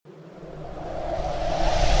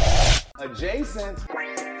Adjacent.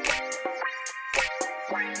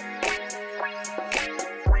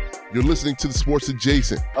 You're listening to the Sports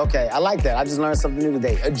Adjacent. Okay, I like that. I just learned something new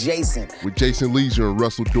today. Adjacent. With Jason Leisure and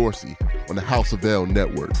Russell Dorsey on the House of L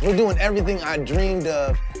Network. We're doing everything I dreamed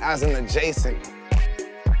of as an adjacent.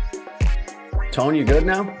 Tone, you good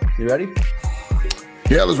now? You ready?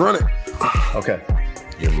 Yeah, let's run it. Okay.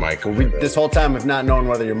 Your mic. Well, this whole time we've not known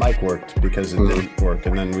whether your mic worked because it didn't work,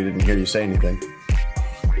 and then we didn't hear you say anything.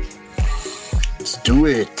 Let's do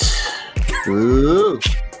it. Ooh.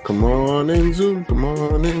 Come on and Zoom, come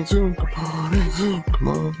on and Zoom, come on and Zoom, come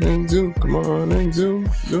on and Zoom, come on and Zoom,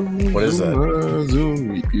 Zoom. What is that?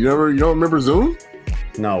 Zoom. You don't remember Zoom?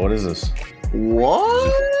 No, what is this?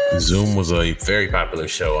 What? Zoom was a very popular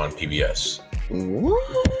show on PBS.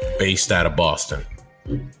 What? Based out of Boston.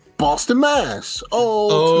 Boston, Mass.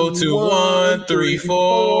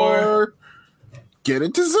 02134. Get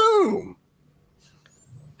into Zoom.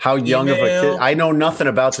 How young of a kid? I know nothing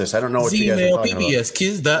about this. I don't know what you guys are talking about.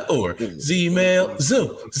 PBSkids.org. Zmail,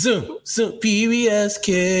 Zoom,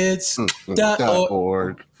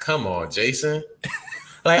 PBSkids.org. Come on, Jason.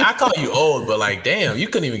 Like, I call you old, but like, damn, you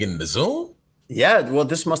couldn't even get into Zoom? Yeah, well,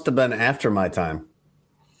 this must have been after my time.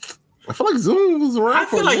 I feel like Zoom was around. I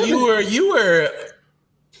feel like you were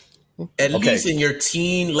at least in your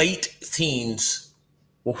late teens.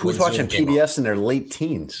 Well, who's watching PBS in their late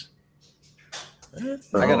teens?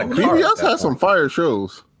 I got a PBS has some fire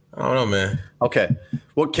shows. I don't know, man. Okay.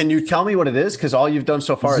 Well, can you tell me what it is? Because all you've done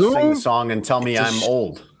so far is sing the song and tell me I'm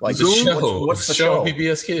old. Like, Zoom? what's the show?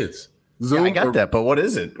 PBS Kids. Zoom I got that, but what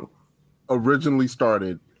is it? Originally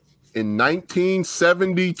started in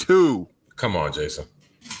 1972. Come on, Jason.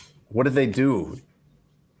 What do they do?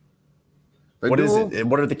 What is it?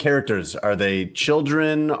 What are the characters? Are they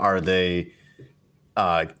children? Are they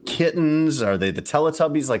kittens? Are they the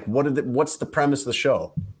Teletubbies? Like, what's the premise of the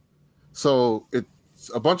show? So it's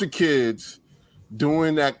a bunch of kids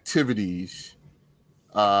doing activities,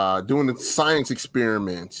 doing the science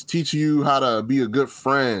experiments, teach you how to be a good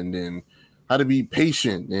friend and how to be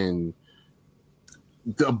patient and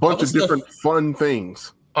a bunch of different fun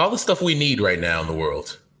things. All the stuff we need right now in the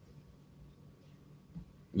world.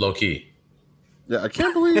 Low key. Yeah, I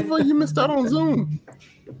can't believe you missed out on Zoom.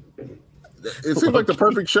 It seems like the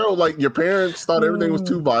perfect show. Like, your parents thought everything was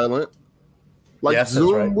too violent. Like, yes,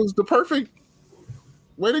 Zoom was the perfect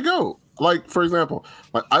way to go. Like, for example,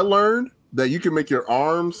 like, I learned that you can make your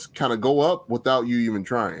arms kind of go up without you even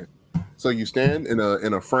trying. So you stand in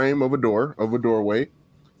a frame of a doorway,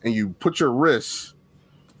 and you put your wrists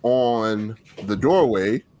on the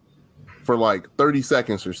doorway for like 30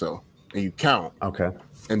 seconds or so, and you count. Okay.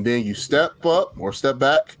 And then you step up or step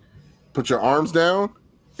back, put your arms down,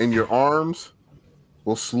 and your arms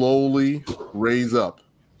will slowly raise up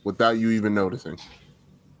without you even noticing.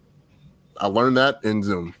 I learned that in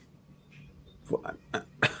Zoom.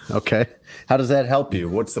 Okay. How does that help you?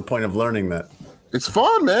 What's the point of learning that? It's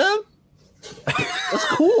fun, man. That's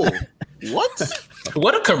cool. What?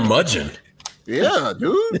 What a curmudgeon. Yeah,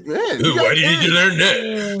 dude. Man, why do you need to learn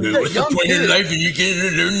that? What's the point in life if you can't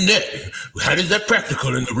learn that? How is that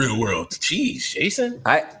practical in the real world? Jeez, Jason.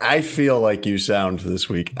 I feel like you sound this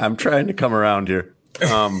week. I'm trying to come around here.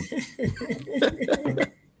 Why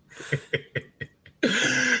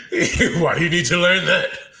do you need to learn that?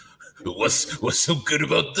 What's so good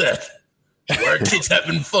about that? Why are kids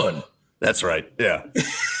having fun? That's right. Yeah.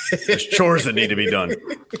 There's chores that need to be done.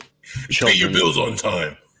 Pay your bills on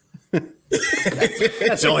time.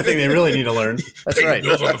 That's the only thing they really need to learn. That's Pay right.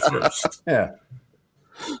 your bills on the first. Yeah.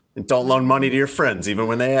 And don't loan money to your friends, even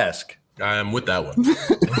when they ask. I am with that one.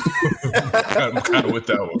 I'm kind of with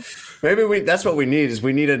that one. Maybe that's what we need is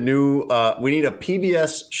we need a new we need a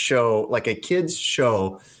PBS show, like a kids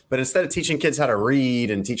show, but instead of teaching kids how to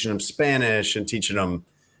read and teaching them Spanish and teaching them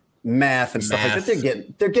math and stuff like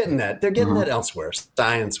that, they're getting that. They're getting that elsewhere.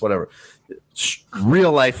 Science, whatever.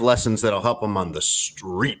 Real life lessons that'll help them on the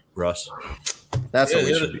street, Russ. That's what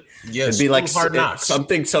we should be. Yeah, it'd be like Hard Knocks.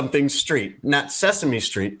 something street, not Sesame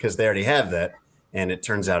Street, because they already have that. And it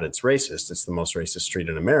turns out it's racist. It's the most racist street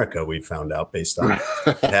in America, we found out based on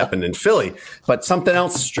what happened in Philly. But something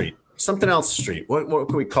else street. Something else street. What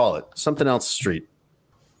can we call it? Something else street.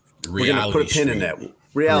 We're going to put a pin in that.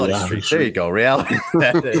 Reality Street. There you go. Reality.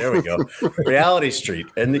 There we go. Reality Street.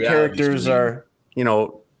 And the characters are,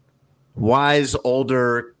 wise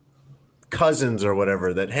older cousins or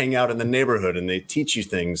whatever that hang out in the neighborhood and they teach you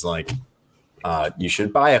things like you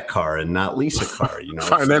should buy a car and not lease a car.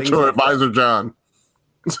 Financial advisor John.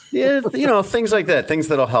 Yeah, things like that. Things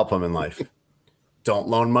that'll help them in life. Don't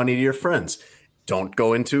loan money to your friends. Don't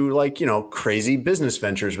go into crazy business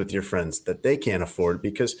ventures with your friends that they can't afford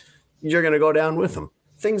because you're going to go down with them.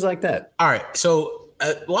 Things like that. All right. So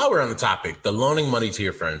while we're on the topic, the loaning money to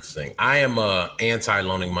your friends thing, I am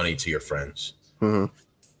anti-loaning money to your friends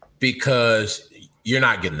because you're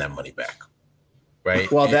not getting that money back,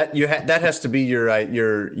 right? Well, that has to be your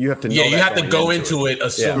you have to know. Yeah, you have to go into it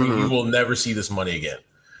assuming you will never see this money again.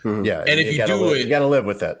 Yeah, and if you do it, you got to live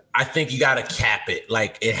with that. I think you got to cap it.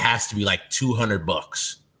 Like it has to be like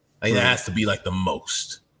 $200. Like that has to be like the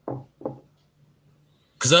most.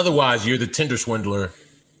 Because otherwise, you're the Tinder swindler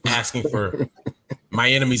asking for my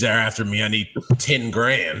enemies are after me. I need 10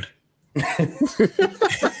 grand. And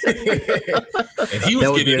he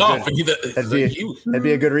was getting off. That'd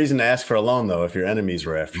be a good reason to ask for a loan, though, if your enemies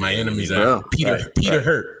were after my you. enemies are Peter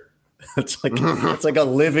Hurt. It's like a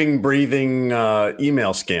living, breathing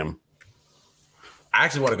email scam. I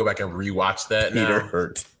actually want to go back and rewatch that now.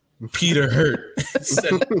 Peter Hurt.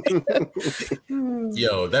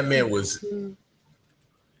 Yo, that man was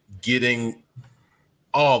getting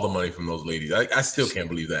all the money from those ladies. I still can't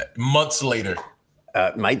believe that. Months later.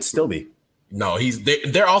 Might still be. No,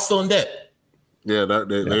 they're all still in debt. Yeah,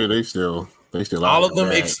 they still all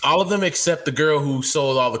of them except the girl who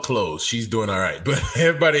sold all the clothes. She's doing all right, but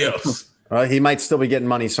everybody else. He might still be getting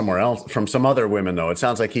money somewhere else from some other women, though. It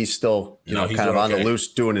sounds like he's still, kind of on the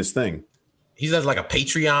loose doing his thing. He has like a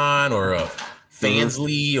Patreon or a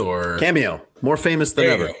Fansly or Cameo. More famous than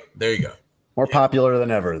ever. There you go. More popular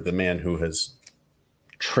than ever. The man who has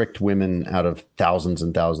tricked women out of thousands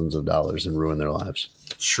and thousands of dollars and ruined their lives.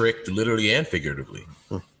 Tricked literally and figuratively.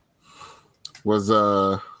 What does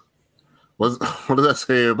that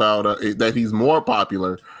say about that he's more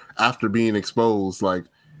popular after being exposed? Like,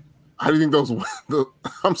 how do you think those?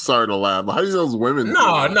 I'm sorry to laugh, but how do you think those women?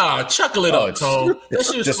 No, chuckle it up, Tone.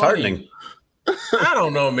 It's disheartening. I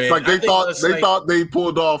don't know, man. Like they thought they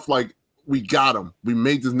pulled off. Like, we got him. We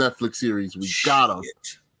made this Netflix series. We got him.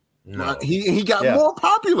 No, he got more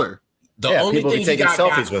popular. The only thing he got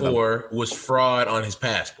for was fraud on his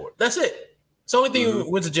passport. That's it. It's the only thing he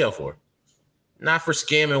went to jail for. Not for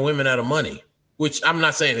scamming women out of money, which I'm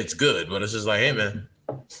not saying it's good, but it's just like, hey, man,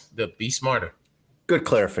 be smarter. Good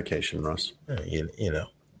clarification, Russ. You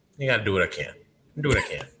got to do what I can.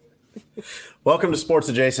 Welcome to Sports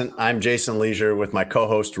Adjacent. I'm Jason Leisure with my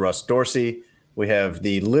co-host, Russ Dorsey. We have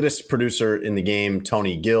the littest producer in the game,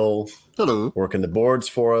 Tony Gill. Hello. Working the boards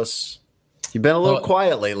for us. You've been a little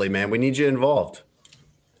quiet lately, man. We need you involved.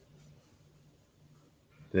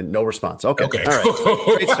 No response. Okay. All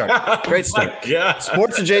right. Great start. Yeah.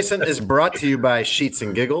 Sports Adjacent is brought to you by Sheets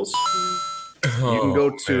and Giggles. You can go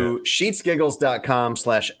to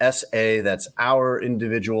sheetsgiggles.com/SA. That's our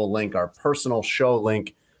individual link, our personal show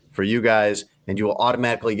link for you guys, and you will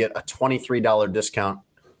automatically get a $23 discount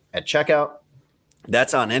at checkout.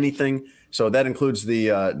 That's on anything. So that includes the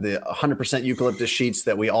 100% eucalyptus sheets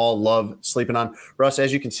that we all love sleeping on. Russ,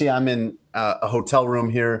 as you can see, I'm in a hotel room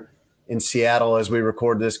here in Seattle as we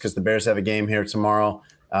record this because the Bears have a game here tomorrow.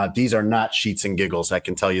 These are not Sheets and Giggles, I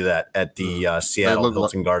can tell you that, at the Seattle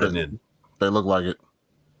Hilton Garden Inn. They look like it.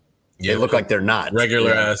 Yeah, they look like they're not.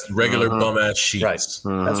 Regular bum ass sheets.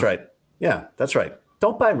 Right. That's right. Yeah, that's right.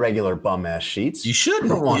 Don't buy regular bum ass sheets. You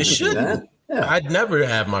shouldn't. You shouldn't. Yeah. I'd never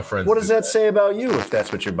have my friends. What does that say about you if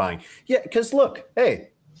that's what you're buying? Yeah, because look, hey,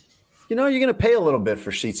 you're going to pay a little bit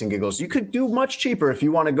for Sheets and Giggles. You could do much cheaper if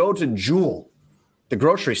you want to go to Jewel, the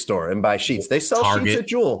grocery store, and buy sheets. They sell sheets at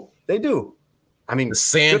Jewel. They do. I mean, the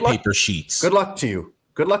sandpaper sheets. Good luck to you.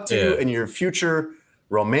 Good luck to you in your future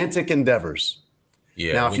romantic endeavors.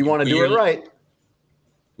 Yeah. Now, if you want to do it right.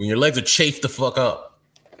 When your legs are chafed the fuck up.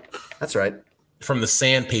 That's right. From the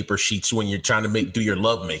sandpaper sheets when you're trying to do your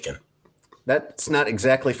love making. That's not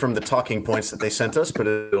exactly from the talking points that they sent us, but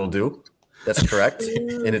it'll do. That's correct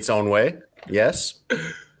in its own way. Yes.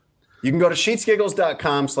 You can go to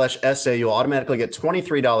sheetsgiggles.com/SA. You'll automatically get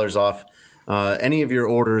 $23 off any of your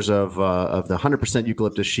orders of the 100%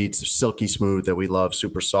 eucalyptus sheets. They're silky smooth that we love,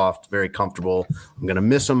 super soft, very comfortable. I'm going to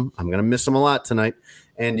miss them. I'm going to miss them a lot tonight.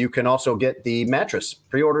 And you can also get the mattress.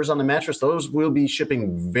 Pre-orders on the mattress, those will be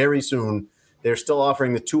shipping very soon. They're still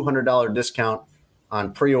offering the $200 discount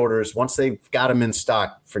on pre-orders. Once they've got them in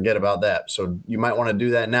stock, forget about that. So you might want to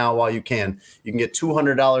do that now while you can. You can get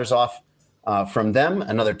 $200 off from them,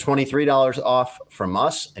 another $23 off from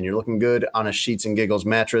us, and you're looking good on a Sheets and Giggles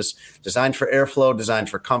mattress. Designed for airflow, designed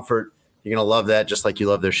for comfort. You're going to love that just like you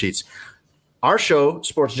love their sheets. Our show,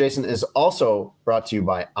 Sports Adjacent, is also brought to you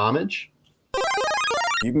by Homage.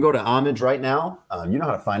 You can go to Homage right now. You know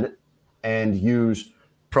how to find it. And use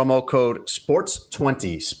promo code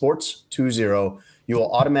SPORTS20, SPORTS20. You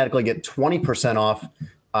will automatically get 20% off.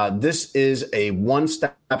 This is a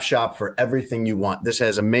one-stop shop for everything you want. This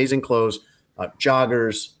has amazing clothes,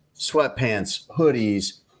 joggers, sweatpants,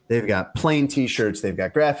 hoodies. They've got plain T-shirts. They've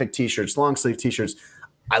got graphic T-shirts, long sleeve T-shirts.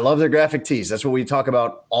 I love their graphic tees. That's what we talk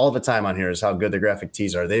about all the time on here is how good the graphic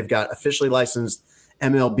tees are. They've got officially licensed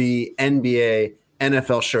MLB, NBA,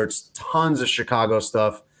 NFL shirts, tons of Chicago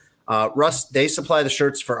stuff. Russ, they supply the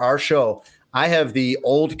shirts for our show. I have the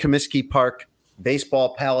old Comiskey Park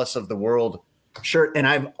Baseball Palace of the World shirt, and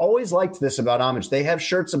I've always liked this about Homage. They have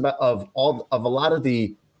shirts of a lot of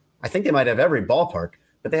the, I think they might have every ballpark,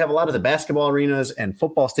 but they have a lot of the basketball arenas and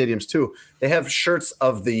football stadiums too. They have shirts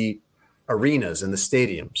of the arenas and the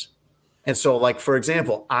stadiums. And so, like, for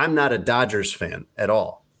example, I'm not a Dodgers fan at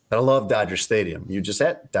all, but I love Dodger Stadium. You just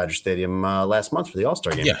at Dodger Stadium last month for the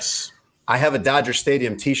All-Star game. Yes. I have a Dodger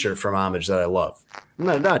Stadium T-shirt from Homage that I love. I'm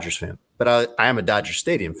not a Dodgers fan, but I am a Dodger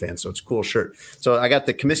Stadium fan, so it's a cool shirt. So I got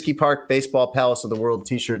the Comiskey Park Baseball Palace of the World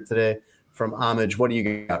T-shirt today from Homage. What do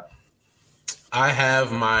you got? I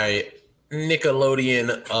have my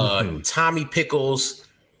Nickelodeon Tommy Pickles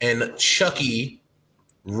and Chucky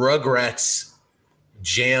Rugrats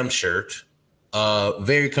jam shirt.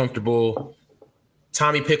 Very comfortable.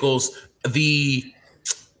 Tommy Pickles,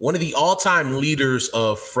 one of the all-time leaders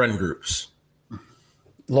of friend groups.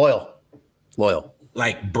 Loyal.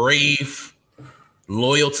 Like brave,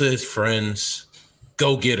 loyal to his friends,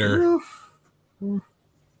 go-getter.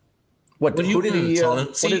 What did he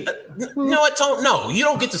Tone? See, no, Tone, no, you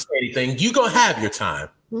don't get to say anything. You're going to have your time.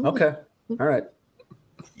 Okay. All right.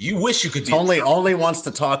 You wish you could be. Only wants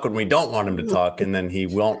to talk when we don't want him to talk, and then he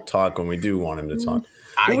won't talk when we do want him to talk.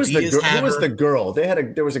 Who was the girl?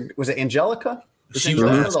 Was it Angelica? She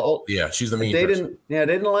was she's the mean person. They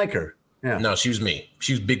didn't like her. Yeah. No, she was mean.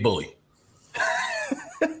 She was big bully.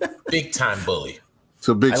 Big time bully.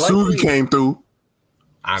 So Big Susie came through.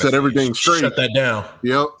 Honestly, set everything straight. Shut that down.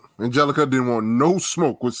 Yep. Angelica didn't want no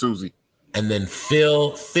smoke with Susie. And then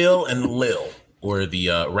Phil and Lil were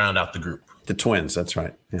the round out the group. The twins, that's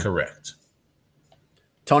right. Yeah. Correct.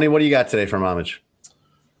 Tony, what do you got today from Homage?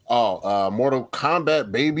 Mortal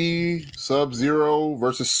Kombat, baby. Sub-Zero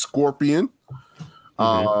versus Scorpion.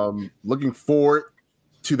 Looking forward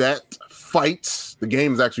to that fight. The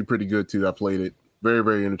game is actually pretty good too. I played it. Very,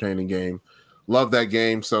 very entertaining game. Love that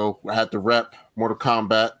game. So I had to rep Mortal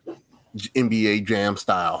Kombat NBA Jam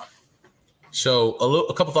style. So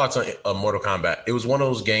a couple thoughts on Mortal Kombat. It was one of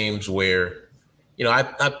those games where,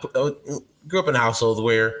 I grew up in a household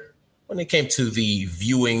where when it came to the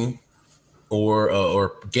viewing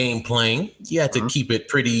or game playing, you had to keep it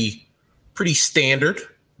pretty standard.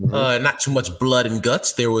 Not too much blood and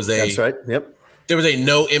guts. That's right. Yep. There was a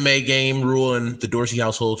no MA game rule in the Dorsey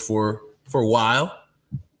household for a while.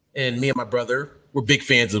 And me and my brother were big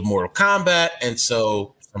fans of Mortal Kombat. And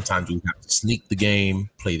so sometimes we have to sneak the game,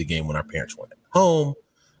 play the game when our parents weren't at home.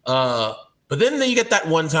 But then you get that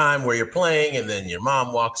one time where you're playing and then your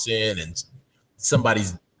mom walks in and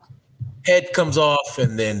somebody's head comes off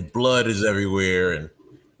and then blood is everywhere and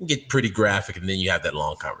you get pretty graphic and then you have that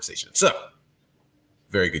long conversation. So,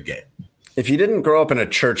 very good game. If you didn't grow up in a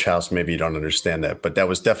church house, maybe you don't understand that. But that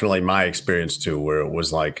was definitely my experience too, where it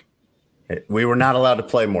was like we were not allowed to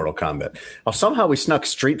play Mortal Kombat. Well, somehow we snuck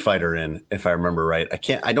Street Fighter in, if I remember right.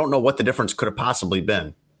 I don't know what the difference could have possibly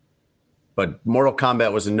been. But Mortal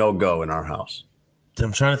Kombat was a no-go in our house.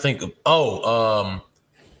 I'm trying to think of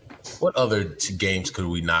what other games could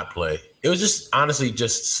we not play? It was just honestly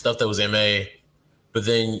just stuff that was MA. But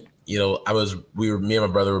then, me and my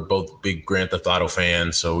brother were both big Grand Theft Auto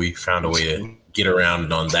fans, so we found a way to get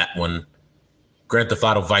around on that one. Grand Theft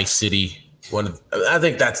Auto Vice City. I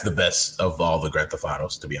think that's the best of all the Grand Theft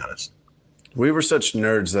Autos, to be honest. We were such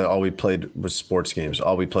nerds that all we played was sports games.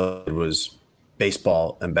 All we played was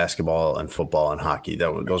baseball and basketball and football and hockey.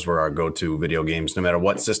 Those were our go-to video games, no matter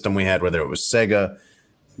what system we had, whether it was Sega,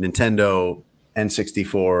 Nintendo,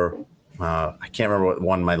 N64. I can't remember what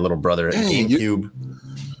one my little brother had, GameCube.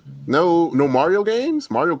 No Mario games?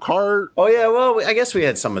 Mario Kart? Oh, yeah. Well, I guess we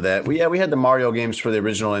had some of that. We had the Mario games for the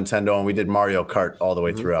original Nintendo, and we did Mario Kart all the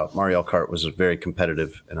way throughout. Mario Kart was very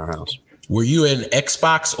competitive in our house. Were you an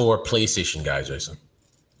Xbox or PlayStation guy, Jason?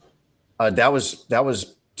 That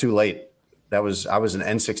was too late. I was an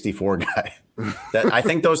N64 guy. I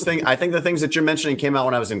think the things that you're mentioning came out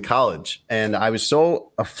when I was in college, and I was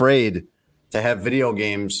so afraid to have video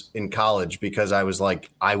games in college because I was like,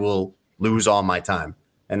 I will lose all my time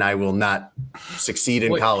and I will not succeed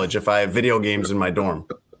in college if I have video games in my dorm.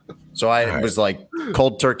 So I was like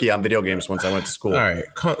cold turkey on video games once I went to school. All right,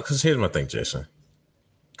 because here's my thing, Jason.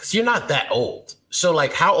 Because you're not that old. So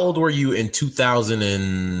like, how old were you in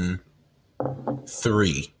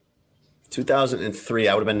 2003? 2003,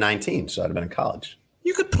 I would have been 19, so I'd have been in college.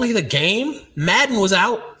 You could play the game. Madden was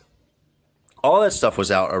out. All that stuff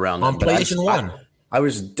was out around on PlayStation 1. I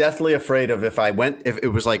was deathly afraid of if it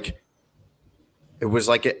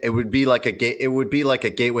would be like a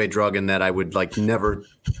gateway drug, in that I would never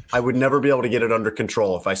be able to get it under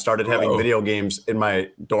control if I started having video games in my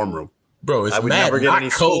dorm room. Bro, it's I would mad, never get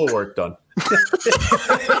any Coke. schoolwork done.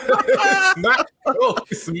 It's not Coke,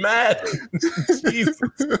 it's mad. Jesus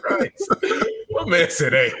Christ. My man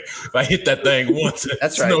said, hey, if I hit that thing once,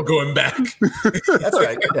 that's right. No going back. That's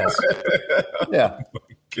right. Yes. Yeah.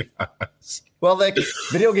 Oh, well,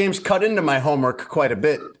 video games cut into my homework quite a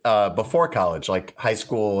bit before college, like high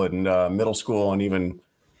school and middle school and even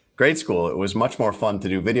grade school. It was much more fun to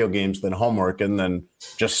do video games than homework, and then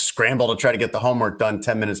just scramble to try to get the homework done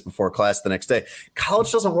 10 minutes before class the next day.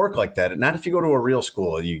 College doesn't work like that. Not if you go to a real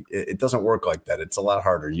school. It doesn't work like that. It's a lot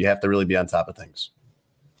harder. You have to really be on top of things.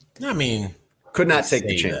 I mean, could not take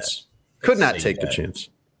the chance. Could not take the chance.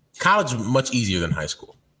 College much easier than high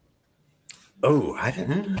school. Oh, I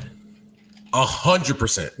didn't.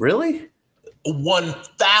 100%. Really?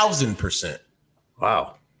 1,000%.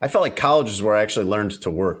 Wow. I felt like college is where I actually learned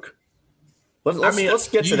to work. Let's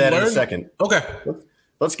get to that in a second. Okay.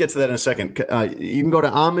 Let's get to that in a second. You can go to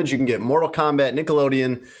Homage. You can get Mortal Kombat,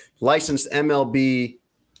 Nickelodeon, licensed MLB,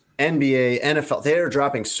 NBA, NFL. They're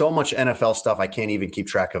dropping so much NFL stuff, I can't even keep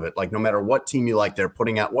track of it. Like, no matter what team you like, they're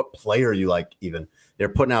putting out what player you like even. They're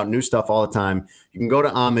putting out new stuff all the time. You can go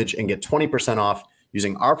to Homage and get 20% off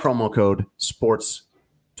using our promo code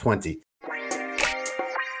SPORTS20.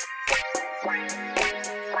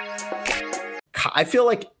 I feel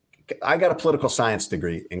like I got a political science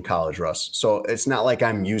degree in college, Russ. So it's not like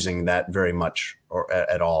I'm using that very much or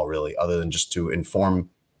at all, really, other than just to inform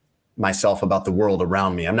myself about the world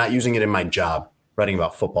around me. I'm not using it in my job, writing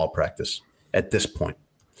about football practice at this point.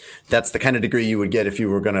 That's the kind of degree you would get if you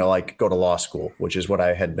were going to go to law school, which is what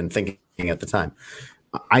I had been thinking at the time.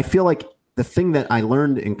 I feel like the thing that I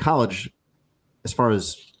learned in college, as far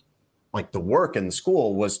as the work in the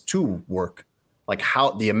school, was to work. Like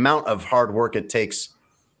how the amount of hard work it takes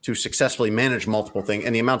to successfully manage multiple things,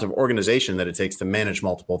 and the amount of organization that it takes to manage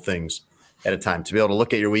multiple things at a time, to be able to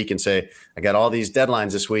look at your week and say, I got all these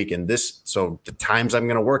deadlines this week, and so the times I'm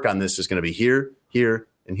going to work on this is going to be here, here,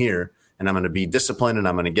 and here. And I'm going to be disciplined, and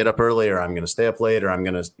I'm going to get up early, or I'm going to stay up late, or I'm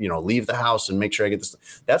going to, leave the house and make sure I get this.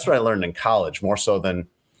 That's what I learned in college, more so than,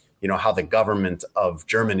 how the government of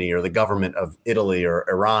Germany or the government of Italy or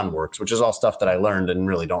Iran works, which is all stuff that I learned and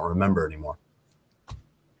really don't remember anymore.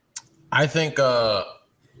 I think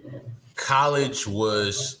college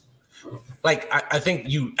was I think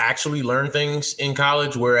you actually learn things in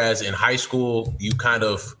college, whereas in high school, you kind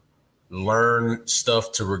of learn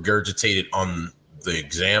stuff to regurgitate it on the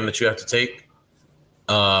exam that you have to take.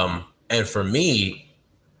 And for me,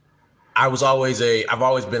 I've always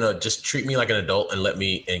been just treat me like an adult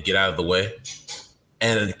and get out of the way.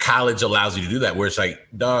 And college allows you to do that, where it's like,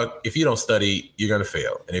 dog, if you don't study, you're going to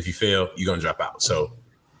fail. And if you fail, you're going to drop out. So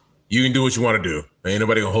you can do what you want to do. Ain't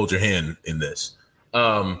nobody going to hold your hand in this.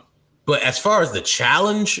 But as far as the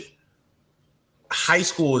challenge, high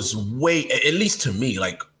school is at least to me,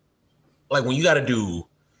 like when you got to do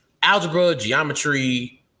algebra,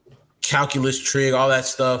 geometry, calculus, trig, all that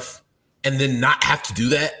stuff, and then not have to do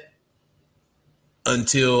that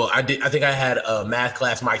until I think I had a math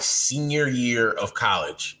class my senior year of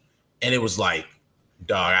college, and it was like,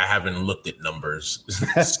 dog, I haven't looked at numbers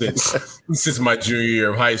since my junior year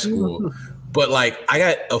of high school. But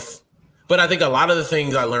but I think a lot of the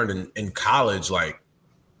things I learned in college, I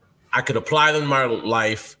could apply them in my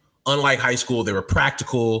life. Unlike high school, they were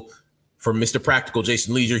practical. For Mr. Practical,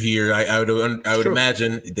 Jason Leisure here, I would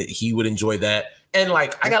imagine that he would enjoy that. And I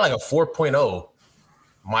got a 4.0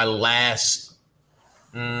 my last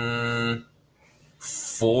 4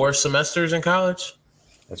 semesters in college.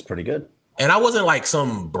 That's pretty good. And I wasn't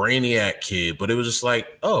some brainiac kid, but it was just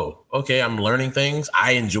oh, okay, I'm learning things.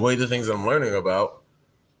 I enjoy the things I'm learning about.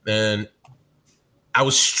 And I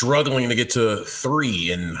was struggling to get to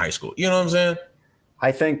 3 in high school. You know what I'm saying?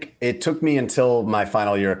 I think it took me until my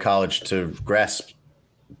final year of college to grasp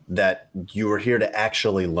that you were here to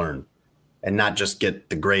actually learn and not just get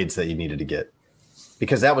the grades that you needed to get.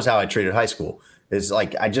 Because that was how I treated high school. It's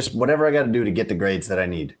whatever I got to do to get the grades that I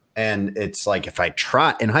need. And it's if I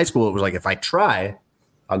try in high school, it was if I try,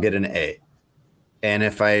 I'll get an A. And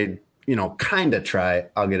if I, kind of try,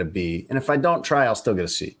 I'll get a B. And if I don't try, I'll still get a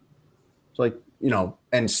C. It's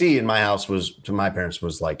and C in my house to my parents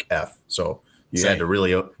was F. So you had to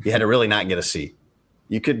really not get a C.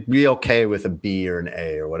 You could be okay with a B or an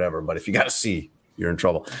A or whatever, but if you got a C, you're in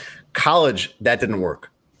trouble. College, that didn't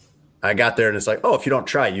work. I got there and it's if you don't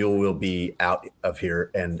try, you will be out of here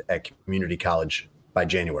and at community college by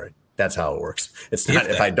January. That's how it works. It's not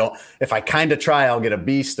if I kind of try, I'll get a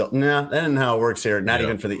B still. No, that isn't how it works here. Not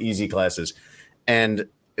even for the easy classes. But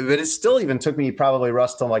it still even took me probably,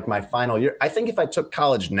 Russ, till like my final year. I think if I took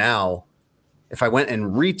college now, if I went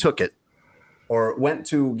and retook it or went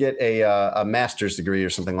to get a master's degree or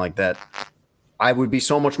something like that, I would be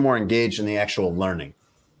so much more engaged in the actual learning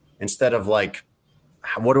instead of like,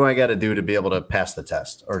 what do I got to do to be able to pass the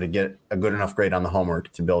test or to get a good enough grade on the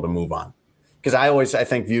homework to be able to move on? Because I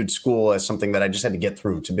think, viewed school as something that I just had to get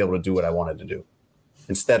through to be able to do what I wanted to do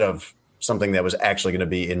instead of something that was actually going to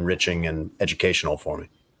be enriching and educational for me.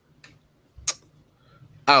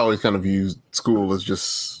 I always kind of view school as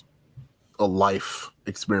just a life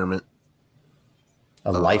experiment.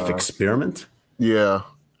 A life experiment? Yeah.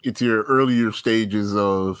 It's your earlier stages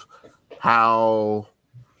of how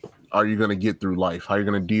are you going to get through life? How are you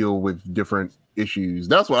going to deal with different issues?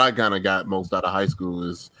 That's what I kind of got most out of high school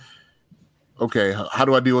is, okay, how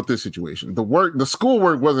do I deal with this situation? The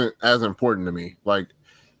schoolwork wasn't as important to me. Like,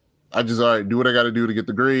 I just, all right, do what I got to do to get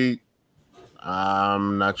the grade.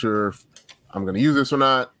 I'm not sure if I'm going to use this or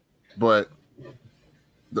not, but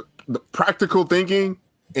the practical thinking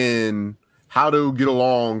and how to get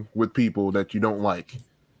along with people that you don't like,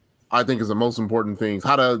 I think is the most important things.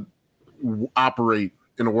 How to operate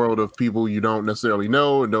in a world of people you don't necessarily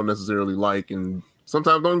know and don't necessarily like, and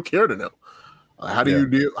sometimes don't care to know. How do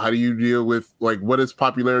you deal with, like, what is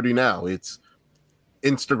popularity now? It's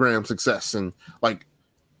Instagram success, and like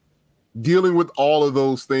dealing with all of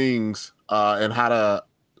those things and how to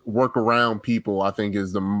work around people, I think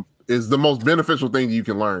is the most beneficial thing you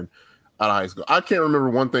can learn out of high school. I can't remember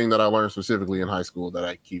one thing that I learned specifically in high school that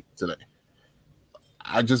I keep today.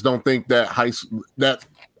 I just don't think that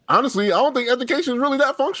honestly, I don't think education is really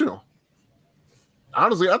that functional.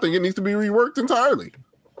 Honestly, I think it needs to be reworked entirely.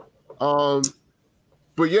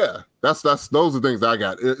 But yeah, those are things that I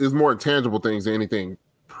got. It's more intangible things than anything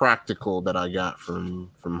practical that I got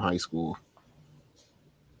from high school.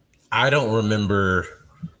 I don't remember.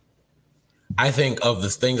 I think of the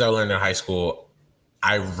things I learned in high school,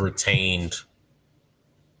 I retained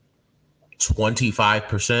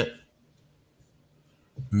 25%,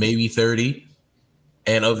 maybe 30%.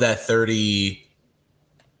 And of that 30,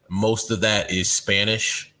 most of that is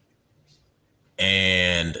Spanish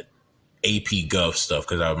and AP Gov stuff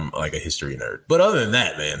because I'm like a history nerd. But other than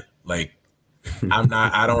that, man, like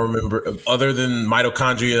I don't remember, other than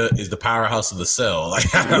mitochondria is the powerhouse of the cell.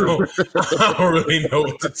 Like I don't really know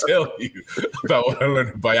what to tell you about what I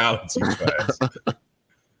learned in biology class.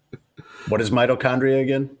 What is mitochondria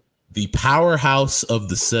again? The powerhouse of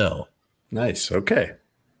the cell. Nice. Okay.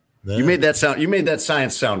 You made that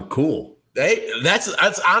science sound cool. Hey, that's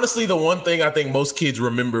honestly the one thing I think most kids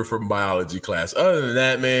remember from biology class. Other than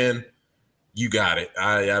that, man, you got it.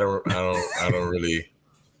 I don't really.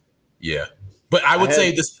 Yeah, but I would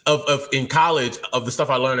say this of in college, of the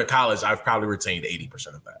stuff I learned in college, I've probably retained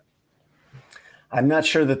 80% of that. I'm not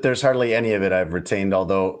sure that there's hardly any of it I've retained,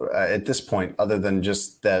 although at this point, other than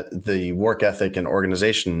just that the work ethic and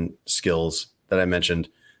organization skills that I mentioned.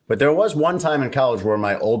 But there was one time in college where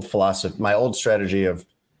my old strategy of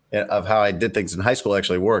how I did things in high school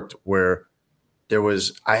actually worked, where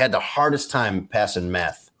I had the hardest time passing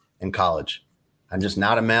math in college. I'm just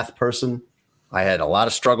not a math person. I had a lot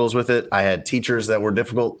of struggles with it. I had teachers that were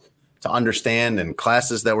difficult to understand and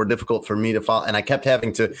classes that were difficult for me to follow. And I kept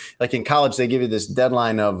having to, like in college, they give you this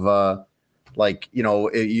deadline of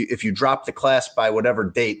if you drop the class by whatever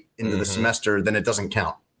date into the semester, then it doesn't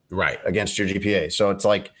count. Right. Against your GPA. So it's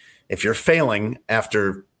like, if you're failing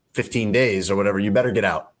after 15 days or whatever, you better get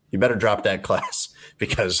out. You better drop that class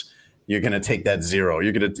because you're going to take that zero.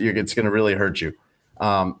 It's going to really hurt you.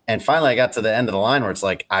 And finally I got to the end of the line where it's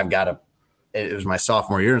like, it was my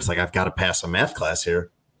sophomore year. And it's like, I've got to pass a math class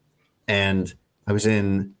here. And I was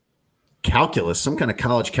in calculus, some kind of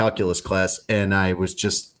college calculus class. And I was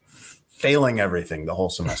just failing everything the whole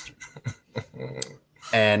semester.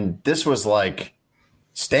 And this was like,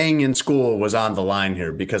 staying in school was on the line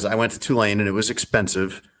here because I went to Tulane and it was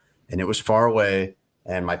expensive and it was far away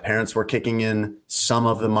and my parents were kicking in some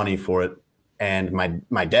of the money for it. And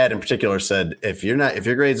my dad in particular said, if your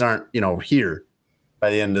grades aren't, here by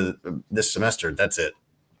the end of this semester, that's it.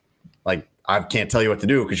 Like, I can't tell you what to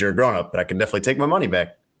do because you're a grown up, but I can definitely take my money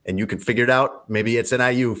back and you can figure it out. Maybe it's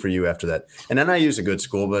NIU for you after that. And NIU is a good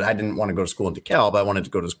school, but I didn't want to go to school in DeKalb. I wanted to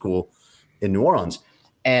go to school in New Orleans.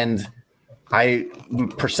 And I,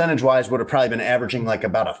 percentage-wise, would have probably been averaging like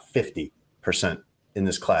about a 50% in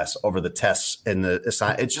this class over the tests and the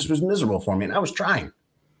assignment. It just was miserable for me, and I was trying.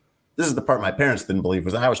 This is the part my parents didn't believe,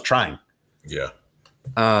 was that I was trying. Yeah.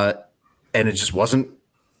 And it just wasn't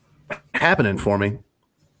happening for me.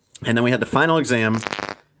 And then we had the final exam,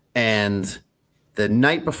 and the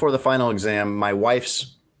night before the final exam, my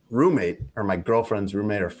wife's roommate, or my girlfriend's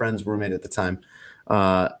roommate, or friend's roommate at the time,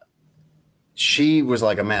 she was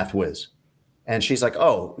like a math whiz. And she's like,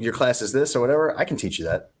 oh, your class is this or whatever? I can teach you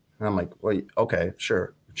that. And I'm like, well, okay,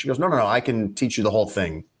 sure. She goes, no, I can teach you the whole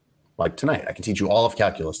thing like tonight. I can teach you all of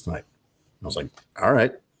calculus tonight. And I was like, all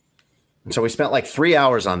right. And so we spent like 3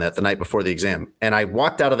 hours on that the night before the exam. And I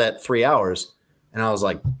walked out of that 3 hours and I was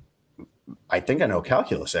like, I think I know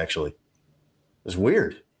calculus, actually. It was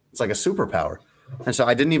weird. It's like a superpower. And so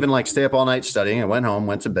I didn't even like stay up all night studying. I went home,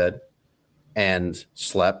 went to bed, and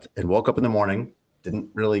slept, and woke up in the morning. Didn't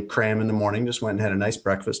really cram in the morning, just went and had a nice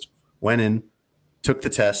breakfast, went in, took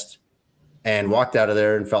the test, and walked out of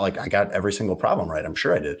there and felt like I got every single problem right. I'm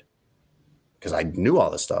sure I did, because I knew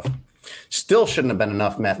all this stuff. Still shouldn't have been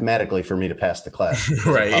enough mathematically for me to pass the class.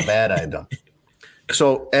 Right. How bad I had done.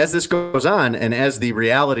 So as this goes on, and as the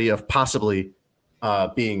reality of possibly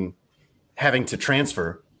having to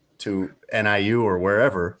transfer to NIU or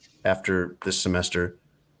wherever after this semester,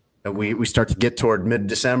 we start to get toward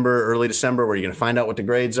mid-December, early December, where you're going to find out what the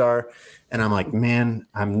grades are. And I'm like, man,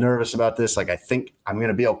 I'm nervous about this. Like, I think I'm going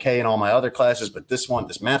to be okay in all my other classes, but this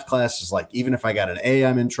math class is like, even if I got an A,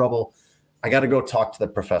 I'm in trouble. I got to go talk to the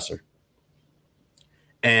professor.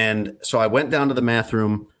 And so I went down to the math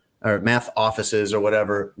room or math offices or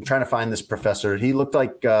whatever. I'm trying to find this professor. He looked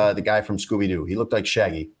like the guy from Scooby-Doo. He looked like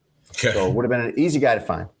Shaggy. Okay. So it would have been an easy guy to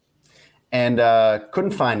find. And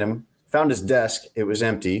couldn't find him. Found his desk. It was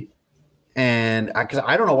empty. And because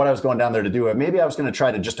I don't know what I was going down there to do. Maybe I was going to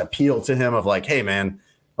try to just appeal to him of like, hey, man,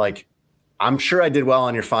 like, I'm sure I did well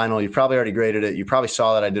on your final. You probably already graded it. You probably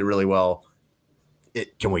saw that I did really well.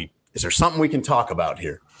 Is there something we can talk about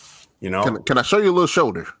here? You know, can I show you a little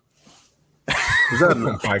shoulder?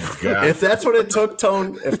 Oh my God. If that's what it took,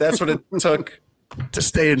 Tone, if that's what it took to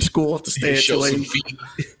stay in school, to stay at Tulane.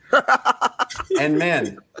 And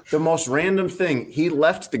man, the most random thing, he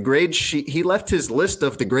left the grade sheet. He left his list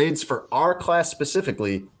of the grades for our class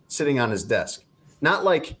specifically sitting on his desk. Not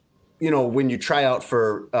like, when you try out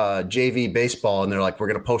for JV baseball and they're like, we're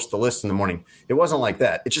going to post the list in the morning. It wasn't like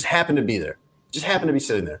that. It just happened to be there. It just happened to be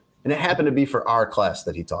sitting there. And it happened to be for our class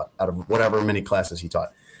that he taught out of whatever many classes he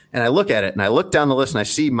taught. And I look at it and I look down the list and I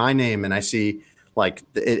see my name and I see like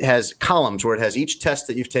it has columns where it has each test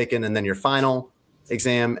that you've taken and then your final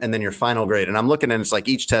exam and then your final grade. And I'm looking and it's like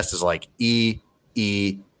each test is like E,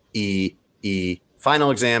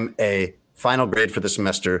 final exam, A, final grade for the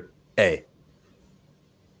semester, A. And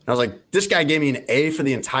I was like, this guy gave me an A for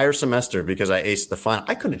the entire semester because I aced the final.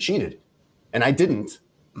 I could have cheated and I didn't.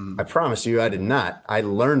 I promise you I did not. I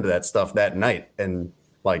learned that stuff that night and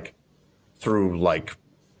like through like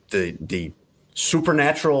the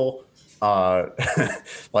supernatural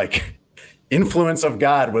like influence of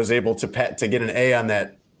God was able to get an A on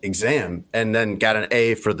that exam and then got an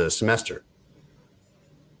A for the semester.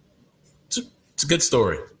 It's a good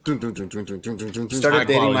story. Started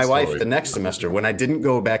dating my wife the next semester when I didn't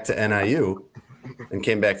go back to NIU and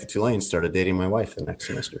came back to Tulane. Started dating my wife the next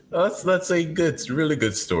semester. That's a really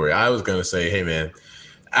good story. I was gonna say, hey man,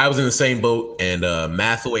 I was in the same boat, and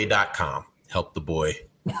mathaway.com helped the boy.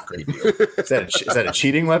 Great deal. Is that a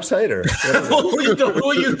cheating website or?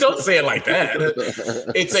 You don't say it like that.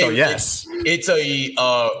 It's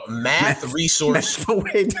a math resource.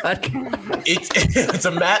 Mathaway.com. It's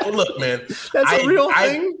a math. Look, man, that's a real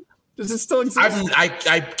thing. Does it still exist?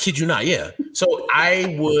 I kid you not. Yeah. So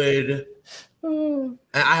I would.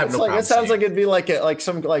 I have no problem. It sounds like it'd be like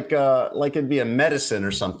it'd be a medicine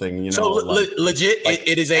or something, So legit,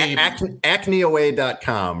 it is a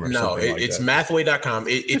acneaway.com or something. No, it's mathaway.com.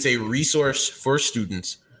 It's a resource for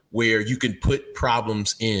students where you can put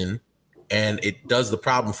problems in and it does the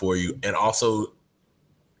problem for you. And also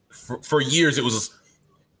for years, it was,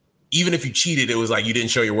 even if you cheated, it was like you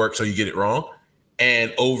didn't show your work, so you get it wrong.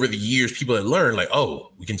 And over the years, people had learned like,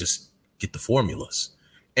 oh, we can just get the formulas.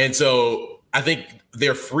 And so I think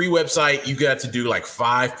their free website, you got to do like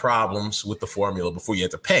 5 problems with the formula before you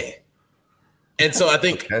had to pay. And so I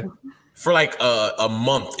think for like a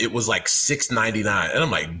month, it was like $6.99. And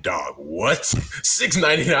I'm like, dog, what?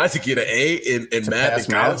 $6.99 to get an A in math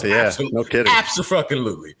in college? Yeah, no kidding.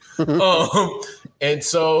 Absolutely. And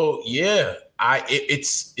so, yeah,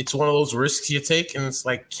 it's one of those risks you take and it's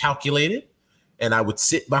like calculated. And I would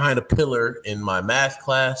sit behind a pillar in my math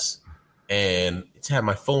class and it's had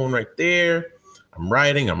my phone right there. I'm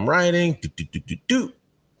writing.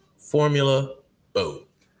 Formula, boom.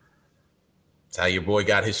 That's how your boy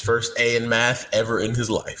got his first A in math ever in his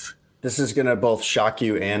life. This is going to both shock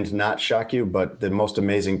you and not shock you, but the most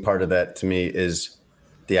amazing part of that to me is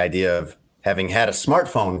the idea of having had a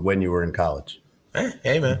smartphone when you were in college.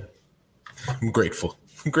 Hey man, I'm grateful.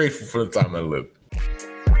 I'm grateful for the time I lived.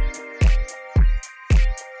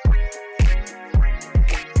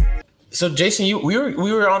 So Jason, we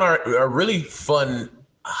were on our really fun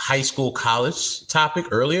high school college topic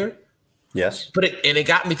earlier. Yes, but it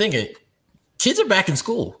got me thinking. Kids are back in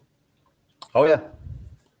school. Oh yeah.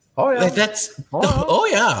 Like oh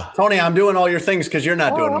yeah. Tony, I'm doing all your things because you're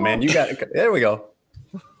not doing them, man. You got it. There we go.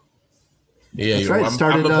 Yeah, that's right.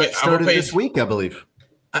 Started this week, I believe.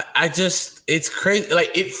 It's crazy.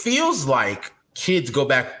 Like it feels like kids go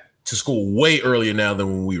back to school way earlier now than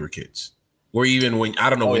when we were kids. Or even when I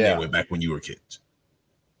don't know when they went back when you were kids.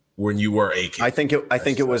 When you were a kid. I think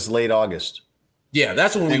it was late August. Yeah,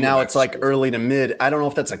 that's when we and now it's like early to mid. I don't know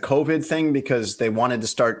if that's a COVID thing because they wanted to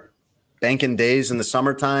start banking days in the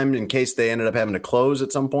summertime in case they ended up having to close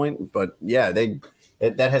at some point. But yeah,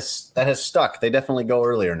 that has stuck. They definitely go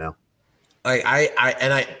earlier now. I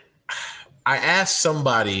asked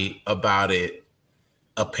somebody about it,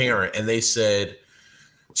 a parent, and they said,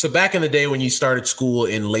 so back in the day when you started school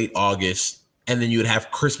in late August and then you would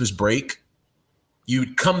have Christmas break,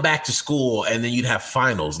 you'd come back to school and then you'd have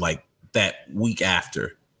finals like that week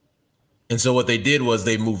after. And so what they did was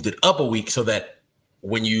they moved it up a week so that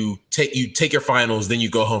when you take your finals, then you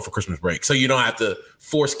go home for Christmas break. So you don't have to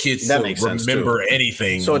force kids to remember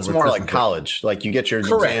anything. So it's more like college. Like you get your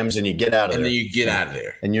exams and you get out of there. And then you get out of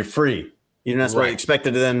there. And you're free. You're not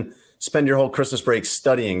expected to then spend your whole Christmas break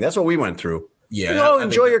studying. That's what we went through. Yeah.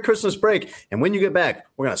 Enjoy your Christmas break. And when you get back,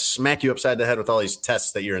 we're going to smack you upside the head with all these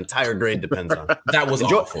tests that your entire grade depends on. That was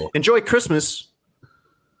awful. Enjoy Christmas.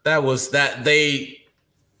 That was that they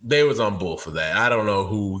was on bull for that. I don't know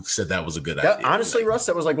who said that was a good idea. Honestly, Russ,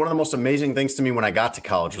 that was like one of the most amazing things to me when I got to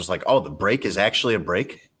college was like, oh, the break is actually a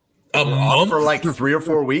break. A month for like 3 or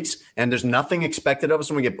 4 weeks, and there's nothing expected of us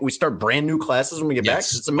when we start brand new classes when we get back.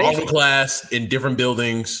 It's amazing. All the class in different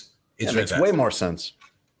buildings. It makes way more sense.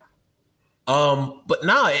 But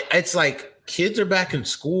now it's like kids are back in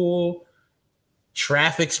school.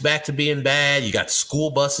 Traffic's back to being bad. You got school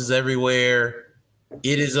buses everywhere.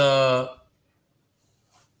 It is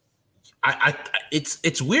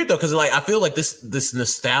it's weird though, because like I feel like this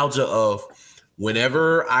nostalgia of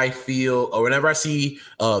whenever I see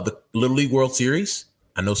the Little League World Series,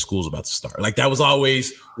 I know school's about to start. Like that was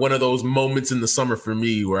always one of those moments in the summer for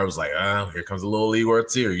me where I was like, here comes the Little League World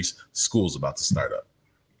Series, school's about to start up.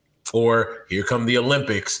 Or here come the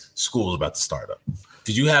Olympics, school's about to start up.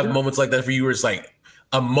 Did you have moments like that for you where it's like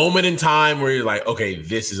a moment in time where you're like, okay,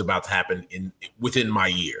 this is about to happen within my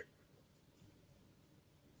year?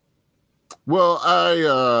 Well,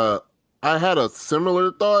 I had a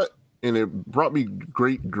similar thought, and it brought me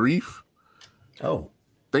great grief. Oh,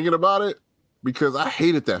 thinking about it, because I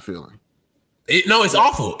hated that feeling. It's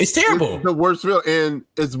awful. It's terrible. It's the worst feeling. And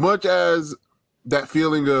as much as that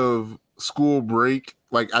feeling of school break,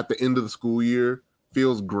 like at the end of the school year,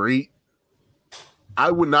 feels great,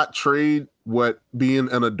 I would not trade what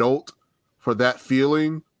being an adult for that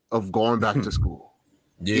feeling of going back to school.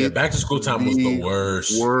 Yeah, back to school time was the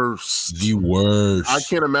worst. The worst. I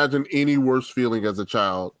can't imagine any worse feeling as a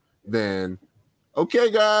child than,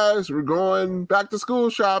 okay, guys, we're going back to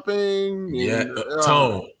school shopping. Yeah,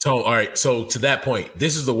 Tone. All right, so to that point,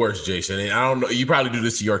 this is the worst, Jason. And I don't know, you probably do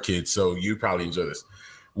this to your kids, so you probably enjoy this.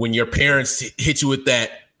 When your parents hit you with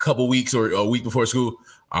that couple weeks or a week before school,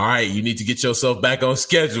 all right, you need to get yourself back on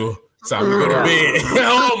schedule. Time to go to bed.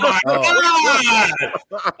 Oh my God.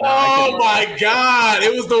 Oh my God.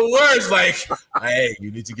 It was the worst. Like, hey, you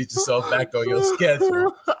need to get yourself back on your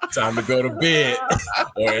schedule. Time to go to bed.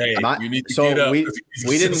 Or hey, you need to get up. We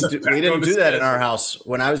didn't do that in our house.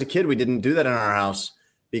 When I was a kid, we didn't do that in our house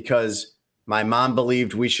because my mom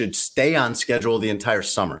believed we should stay on schedule the entire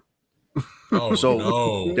summer.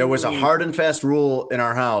 There was a hard and fast rule in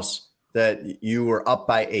our house that you were up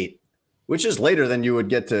by 8. Which is later than you would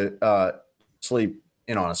get to sleep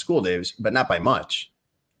on a school day, but not by much.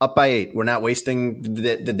 Up by 8. We're not wasting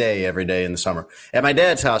the day every day in the summer. At my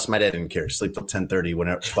dad's house, my dad didn't care. Sleep till 10:30,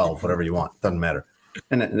 whenever, 12, whatever you want. Doesn't matter.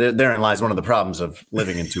 And therein lies one of the problems of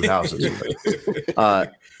living in 2 houses.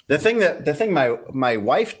 The thing my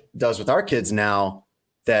wife does with our kids now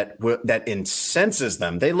that incenses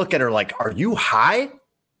them, they look at her like, "Are you high?"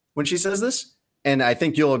 when she says this. And I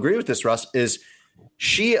think you'll agree with this, Russ, is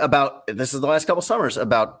this is the last couple summers,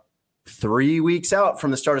 about 3 weeks out from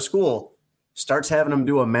the start of school, starts having them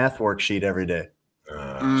do a math worksheet every day.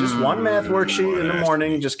 Just one math worksheet in the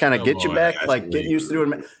morning, just kind of get you back, like get used to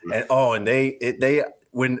doing math. And they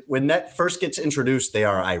when that first gets introduced, they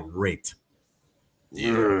are irate.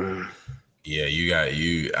 Yeah. Yeah, you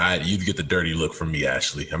get the dirty look from me,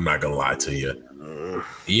 Ashley. I'm not gonna lie to you.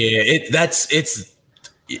 Yeah,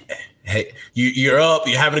 hey, you're up,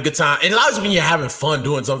 you're having a good time. And a lot of when you're having fun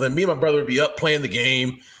doing something, me and my brother would be up playing the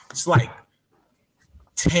game. It's like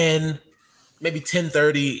 10, maybe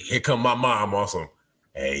 10:30. Here come my mom also.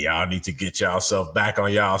 Hey, y'all need to get y'allself back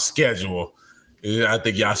on y'all schedule. I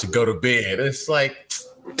think y'all should go to bed. It's like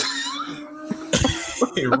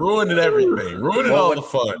ruining everything, ruining all the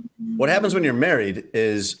fun. What happens when you're married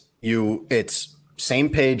is it's same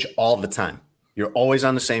page all the time. You're always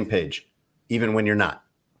on the same page, even when you're not.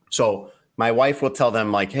 So my wife will tell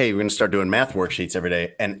them like, hey, we're going to start doing math worksheets every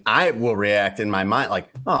day. And I will react in my mind like,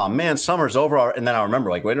 oh man, summer's over. And then I'll remember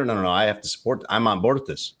like, wait, no, I have to support. I'm on board with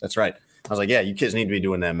this. That's right. I was like, yeah, you kids need to be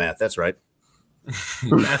doing that math. That's right.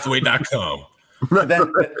 Mathway.com. And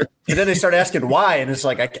then they start asking why. And it's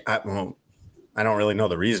like, I don't really know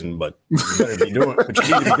the reason, but you better be doing it. But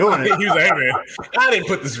you need to be doing it. He was like, hey, man, I didn't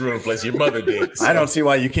put this rule in place. Your mother did. So. I don't see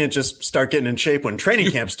why you can't just start getting in shape when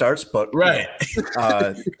training camp starts. But right, this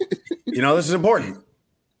is important.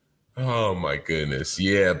 Oh my goodness,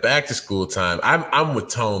 yeah. Back to school time. I'm with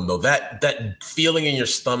Tone though. That feeling in your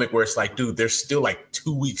stomach where it's like, dude, there's still like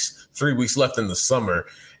 2 weeks, 3 weeks left in the summer,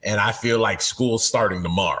 and I feel like school's starting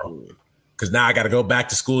tomorrow. Because now I got to go back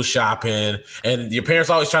to school shopping, and your parents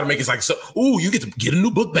always try to make it like, so, ooh, you get to get a new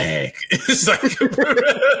book bag. It's like, bro,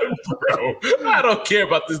 I don't care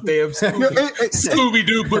about this damn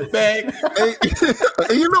Scooby-Doo book bag.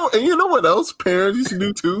 And you know what else parents used to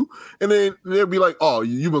do too? And then they'll be like, oh,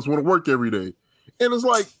 you must want to work every day. And it's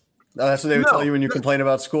like, that's what they would tell you when you complain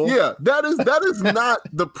about school? Yeah, that is not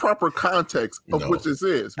the proper context of which this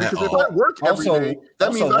is. Because if I work every day,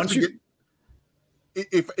 that means I should get...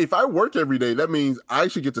 If I work every day, that means I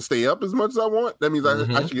should get to stay up as much as I want. That means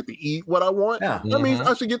I should get to eat what I want. Yeah. That means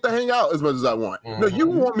I should get to hang out as much as I want. No, you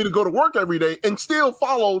want me to go to work every day and still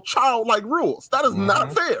follow childlike rules. That is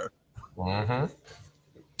not fair.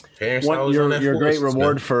 Your great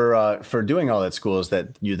reward for doing all that school is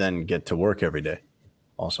that you then get to work every day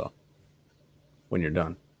also when you're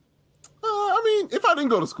done. I mean, if I didn't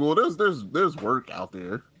go to school, there's work out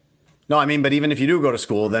there. No, I mean, but even if you do go to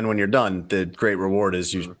school, then when you're done, the great reward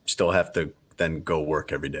is you still have to then go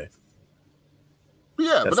work every day.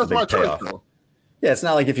 Yeah, but that's my choice, though. Yeah, it's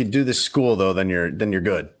not like if you do this school though, then you're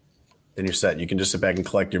good. Then you're set. You can just sit back and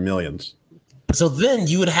collect your millions. So then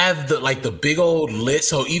you would have the big old list.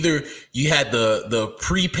 So either you had the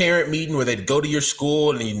pre-parent meeting where they'd go to your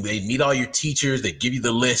school and they'd meet all your teachers. They'd give you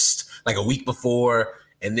the list like a week before.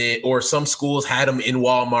 And then, or some schools had them in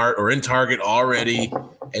Walmart or in Target already.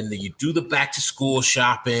 And then you do the back to school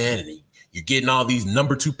shopping and you're getting all these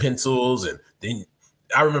number 2 pencils. And then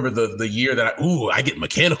I remember the year that I get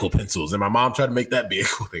mechanical pencils, and my mom tried to make that be a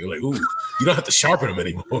cool thing. Like, ooh, you don't have to sharpen them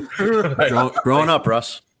anymore. Growing up,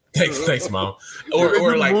 Russ. Thanks, Mom.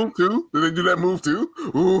 Or like, move too? Did they do that move too?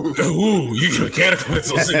 Ooh, you get mechanical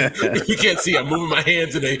pencils. You can't see. I'm moving my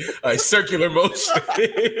hands in a circular motion.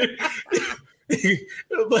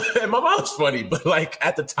 And my mom's funny, but like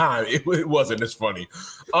at the time it wasn't as funny.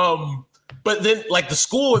 But then like the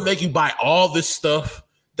school would make you buy all this stuff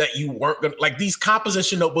that you weren't gonna, like these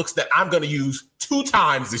composition notebooks that I'm gonna use 2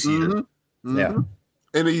 times this year. Yeah,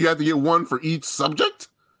 and then you have to get one for each subject.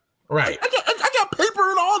 Right. I got paper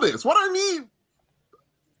and all this. What I need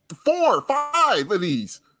 4, 5 of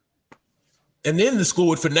these. And then the school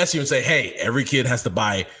would finesse you and say, "Hey, every kid has to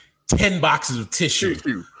buy 10 boxes of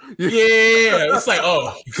tissue." Yeah, it's like,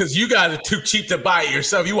 oh, because you guys are too cheap to buy it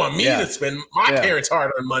yourself. You want me to spend my parents'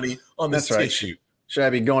 hard-earned money on this tissue. Should I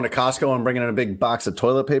be going to Costco and bringing in a big box of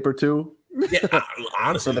toilet paper too? Yeah,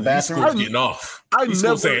 honestly, the bathroom. School's getting off.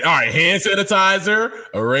 School's saying, all right, hand sanitizer,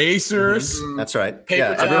 erasers. That's right.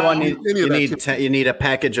 Yeah, everyone you need a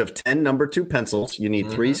package of 10 number 2 pencils. You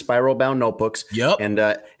need 3 spiral bound notebooks. Yep.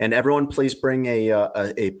 And everyone, please bring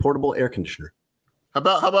a portable air conditioner. How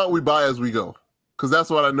about we buy as we go? Because that's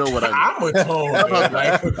what I know what I need. I'm with Tone, man.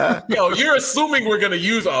 Like, you're assuming we're going to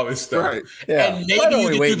use all this stuff. Right. Yeah. And maybe you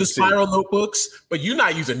can do the spiral notebooks, but you're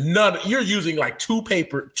not using none. You're using like 2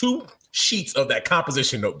 sheets of that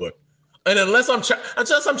composition notebook. And unless I'm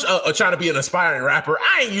trying to be an aspiring rapper,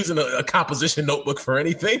 I ain't using a composition notebook for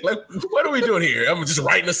anything. Like, what are we doing here? I'm just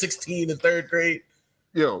writing a 16 in 3rd grade.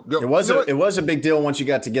 It was a big deal once you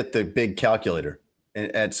got to get the big calculator.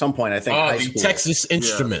 At some point, I think high the school. Texas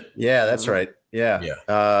Instrument. Yeah, that's right. Yeah.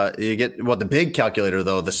 You get the big calculator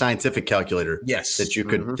though, the scientific calculator. Yes. That you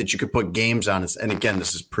could put games on. And again,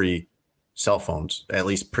 this is pre-cell phones, at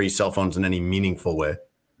least pre-cell phones in any meaningful way.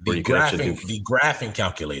 The graphing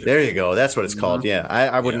calculator. There you go. That's what it's called. Yeah.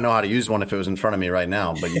 I wouldn't know how to use one if it was in front of me right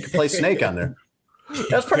now, but you could play Snake on there.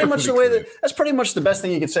 That's pretty much the way that's pretty much the best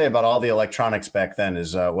thing you could say about all the electronics back then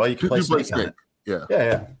is, you could play Snake on it. Yeah.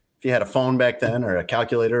 If you had a phone back then or a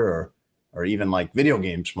calculator or even like video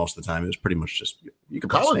games, most of the time, it was pretty much just, you could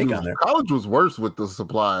play Snake on there. College was worse with the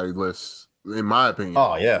supply list, in my opinion.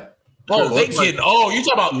 Oh, yeah. Oh, they kidding. Oh, you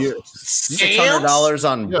talking about $600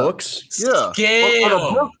 on books? Yeah.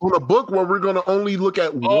 On a book where we're going to only look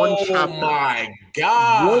at one chapter. Oh, my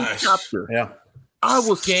gosh. One chapter. Yeah. I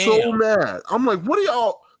was so mad. I'm like, what are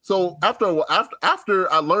y'all? So after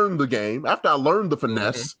I learned the game, after I learned the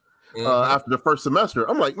finesse, after the first semester,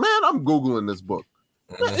 I'm like, man, I'm Googling this book.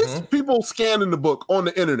 Man, it's people scanning the book on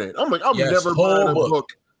the internet. I'm like, I'm never buying a book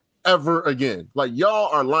ever again. Like, y'all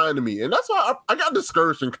are lying to me. And that's why I got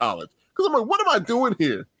discouraged in college. Because I'm like, what am I doing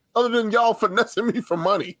here? Other than y'all finessing me for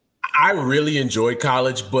money. I really enjoyed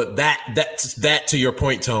college, but that to your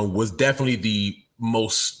point, Tone, was definitely the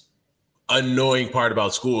most annoying part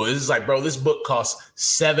about school. It's like, bro, this book costs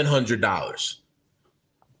 $700.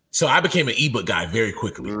 So I became an ebook guy very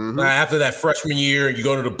quickly. After that freshman year, you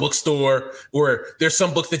go to the bookstore, or there's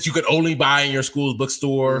some books that you could only buy in your school's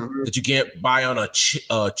bookstore that you can't buy on a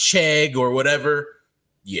Chegg or whatever.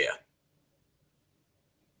 Yeah.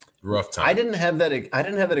 Rough time. I didn't have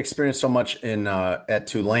that experience so much in at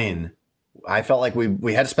Tulane. I felt like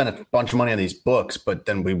we had to spend a bunch of money on these books, but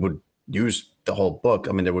then we would use the whole book.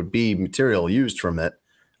 I mean, there would be material used from it,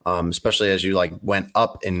 especially as you like went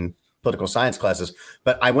up in political science classes.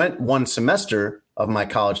 But I went one semester of my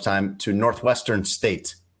college time to Northwestern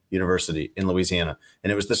State University in Louisiana.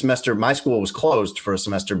 And it was the semester, my school was closed for a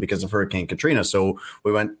semester because of Hurricane Katrina. So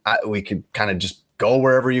we could kind of just go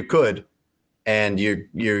wherever you could, and you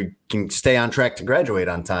can stay on track to graduate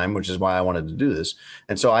on time, which is why I wanted to do this.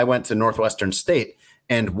 And so I went to Northwestern State,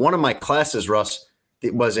 and one of my classes, Russ,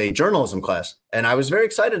 it was a journalism class. And I was very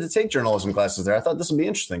excited to take journalism classes there. I thought this would be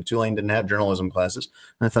interesting. Tulane didn't have journalism classes.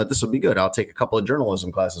 And I thought this would be good. I'll take a couple of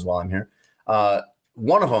journalism classes while I'm here.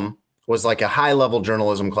 One of them was like a high-level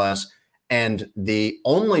journalism class. And the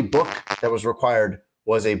only book that was required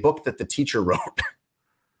was a book that the teacher wrote.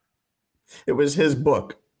 It was his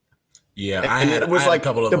book. Yeah, and it was like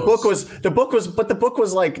the book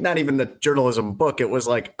was like not even a journalism book. It was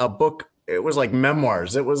like a book. It was like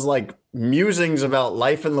memoirs. It was like musings about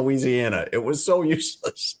life in Louisiana. It was so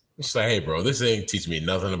useless. It's like, hey, bro, this ain't teaching me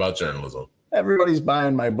nothing about journalism. Everybody's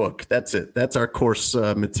buying my book. That's it. That's our course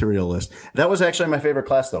material list. That was actually my favorite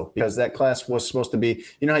class, though, because that class was supposed to be,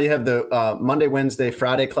 you know how you have the Monday, Wednesday,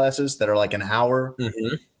 Friday classes that are like an hour,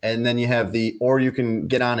 and then you have or you can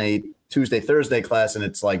get on a Tuesday, Thursday class, and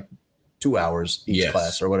it's like 2 hours each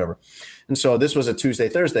class or whatever. And so this was a Tuesday,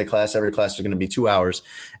 Thursday class. Every class was going to be 2 hours.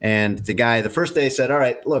 And the guy the first day said, all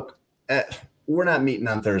right, look, we're not meeting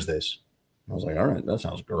on Thursdays. I was like, all right, that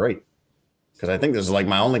sounds great. Because I think this is like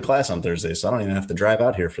my only class on Thursdays, so I don't even have to drive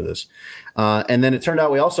out here for this. And then it turned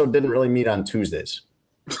out we also didn't really meet on Tuesdays.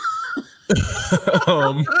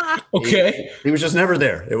 Okay. He was just never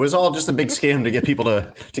there. It was all just a big scam to get people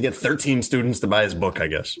to get 13 students to buy his book, I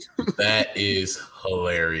guess. That is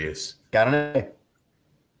hilarious. Got an A.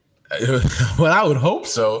 Well, I would hope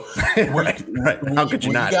so. Right. How could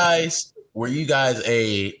you not? Were you guys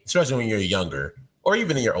especially when you're younger or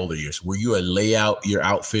even in your older years, were you a layout your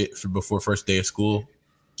outfit for before first day of school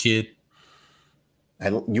kid?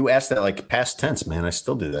 You asked that like past tense, man. I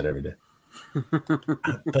still do that every day.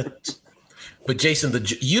 But Jason,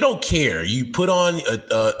 you don't care. You put on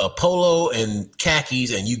a polo and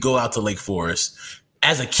khakis and you go out to Lake Forest.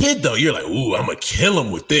 As a kid, though, you're like, ooh, I'm going to kill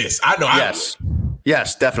him with this. I know.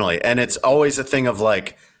 Yes, definitely. And it's always a thing of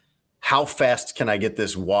like, how fast can I get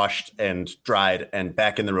this washed and dried and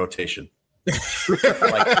back in the rotation?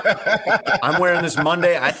 Like, I'm wearing this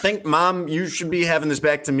Monday. I think, Mom, you should be having this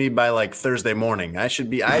back to me by like Thursday morning. I should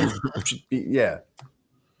be, yeah.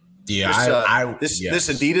 Yeah. This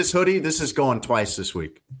Adidas hoodie, this is going twice this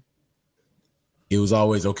week. It was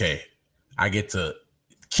always okay. I get to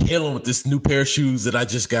kill him with this new pair of shoes that I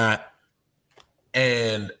just got.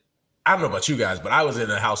 And I don't know about you guys, but I was in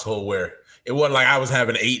a household where it wasn't like I was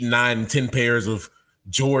having 8 and 9 and 10 pairs of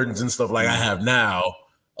Jordans and stuff like I have now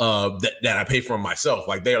that I pay for myself.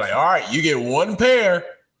 Like they're like, all right, you get one pair,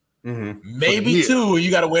 maybe 2, and you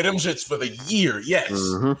got to wear them shits for the year. Yes.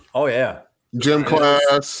 Oh, yeah. Gym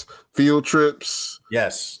class, field trips.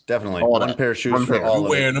 Yes, definitely. One pair of shoes for all of them.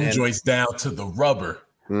 Wearing them joints down to the rubber.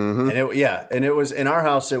 And it was in our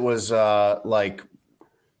house. It was I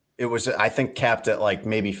think capped at like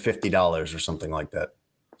maybe $50 or something like that.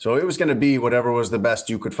 So it was going to be whatever was the best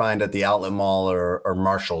you could find at the outlet mall or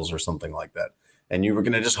Marshall's or something like that. And you were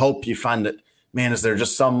going to just hope you find man, is there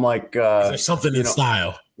just some like is there something in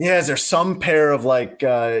style? Yeah, is there some pair of like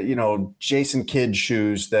Jason Kidd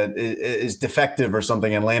shoes that is defective or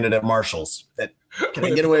something and landed at Marshall's? That can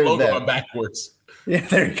I get away with that? Backwards. Yeah,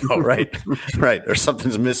 there you go. Right, right. Or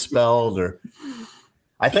something's misspelled. Or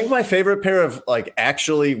I think my favorite pair of like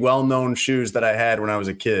actually well-known shoes that I had when I was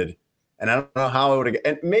a kid, and I don't know how I would have.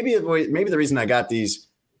 And maybe the reason I got these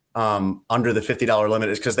under the $50 limit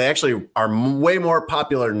is because they actually are way more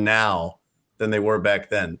popular now than they were back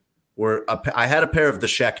then. I had a pair of the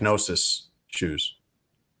Shacknosis shoes.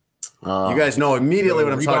 You guys know immediately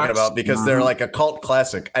what I'm talking about because they're like a cult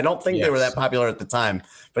classic. I don't think they were that popular at the time,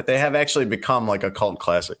 but they have actually become like a cult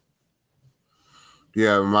classic.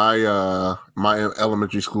 Yeah, my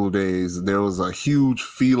elementary school days, there was a huge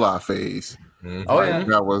Fila phase.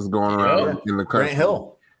 That was going around in the country. Grant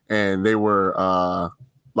Hill. And they were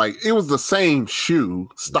like it was the same shoe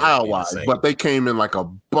style wise, but they came in like a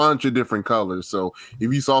bunch of different colors. So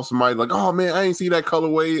if you saw somebody like, oh man, I ain't see that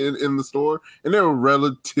colorway in the store, and they were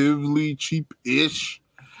relatively cheap-ish.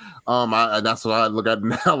 That's what I look at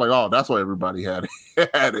now, like, oh, that's why everybody had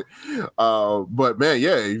it. But man,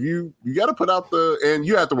 yeah, if you got to put out and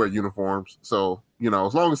you have to wear uniforms. So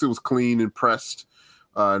as long as it was clean and pressed,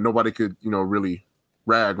 nobody could really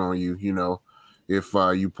rag on you. If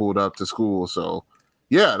you pulled up to school. So.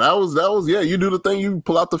 Yeah, that was you do the thing, you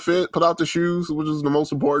pull out the fit, put out the shoes, which is the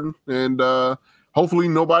most important, and hopefully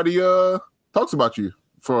nobody talks about you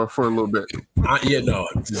for a little bit. No,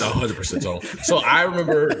 100%. So I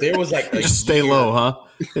remember there was like just stay low, huh?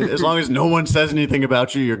 As long as no one says anything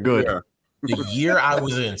about you, you're good. Yeah. The year I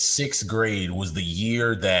was in 6th grade was the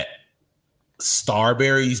year that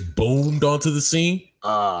Starberries boomed onto the scene.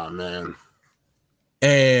 Ah, man.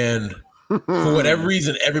 And for whatever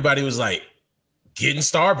reason, everybody was like, getting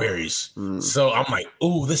Starberries. So I'm like,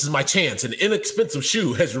 ooh, this is my chance. An inexpensive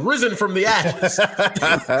shoe has risen from the ashes. I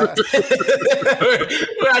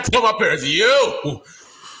tell my parents,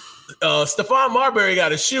 Stephon Marbury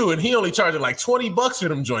got a shoe and he only charged like $20 for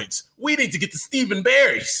them joints. We need to get the Stephen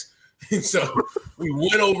Barry's. And so we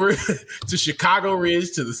went over to Chicago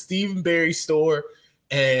Ridge to the Stephen Barry store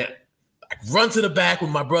and I run to the back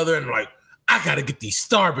with my brother and I'm like, I got to get these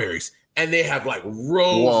Starberries. And they have like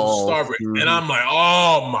rows of Starberries. And I'm like,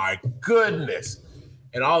 oh my goodness.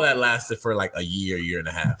 And all that lasted for like a year and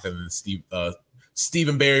a half. And then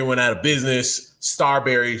Stephen Barry went out of business.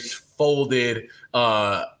 Starberries folded.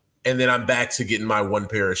 And then I'm back to getting my one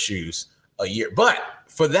pair of shoes a year. But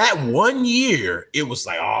for that 1 year, it was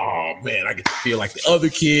like, oh man, I get to feel like the other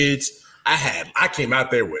kids. I came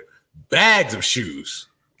out there with bags of shoes.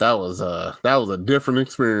 That was a different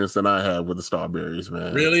experience than I had with the Starberries,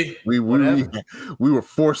 man. Really? We were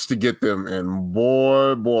forced to get them, and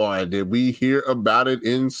boy, did we hear about it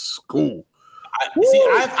in school.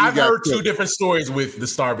 I've heard two different stories with the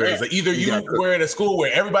Starberries. Like either you were in a school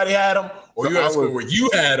where everybody had them, or you were at a school where you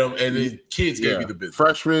had them, and the kids gave you the business.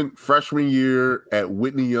 Freshman year at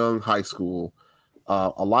Whitney Young High School,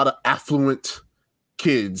 a lot of affluent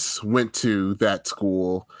kids went to that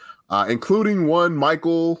school. Including one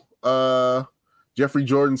Michael Jeffrey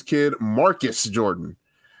Jordan's kid, Marcus Jordan.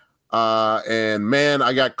 And man,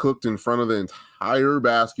 I got cooked in front of the entire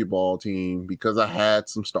basketball team because I had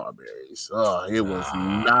some Starberries. It was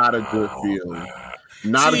not a good feeling.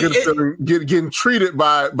 Not a good feeling getting treated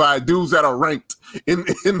by dudes that are ranked in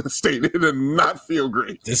the state. It did not feel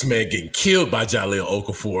great. This man getting killed by Jahlil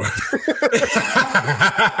Okafor.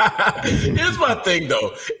 Here's my thing,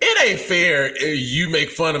 though. It ain't fair you make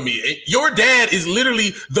fun of me. Your dad is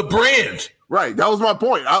literally the brand. Right. That was my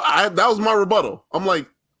point. That was my rebuttal. I'm like,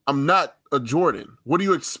 I'm not a Jordan. What do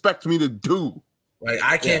you expect me to do? Like,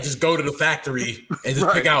 I can't just go to the factory and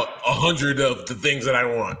just pick out 100 of the things that I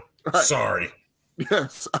want. Right. Sorry.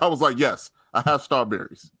 Yes. I was like, yes, I have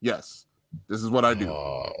Starberries. Yes. This is what I do.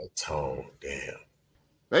 Oh, Tone, damn.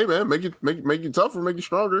 Hey man, make it tougher, make it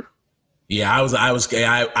stronger. Yeah, I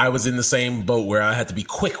was in the same boat where I had to be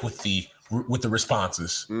quick with the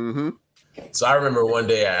responses. Mm-hmm. So I remember one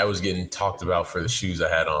day I was getting talked about for the shoes I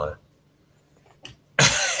had on.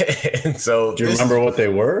 And so do you remember what they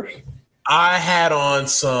were? I had on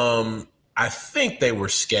some, I think they were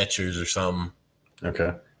Skechers or something.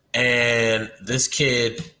 Okay. And this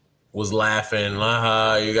kid was laughing,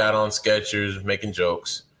 you got on Skechers, making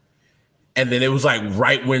jokes. And then it was like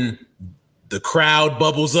right when the crowd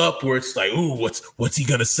bubbles up where it's like, ooh, what's he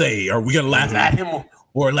gonna say? Are we gonna laugh at him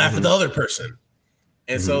or laugh at the other person?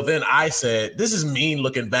 And so then I said, this is mean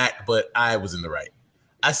looking back, but I was in the right.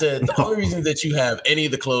 I said, the only reason that you have any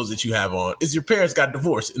of the clothes that you have on is your parents got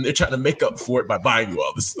divorced and they're trying to make up for it by buying you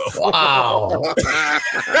all this stuff. Wow.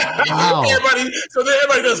 So then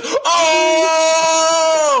everybody goes,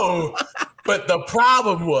 oh! But the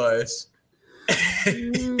problem was,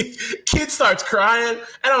 kid starts crying,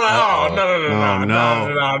 and I'm like, oh,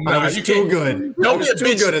 no. I was too good. Don't be a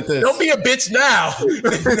bitch. Good at this. Don't be a bitch now.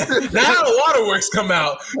 Now the waterworks come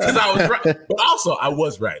out because I was right. But also, I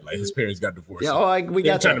was right. Like, his parents got divorced. Yeah, we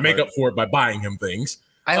got trying to make up for it by buying him things.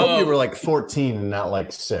 I hope you were like 14 and not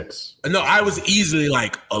like 6. No, I was easily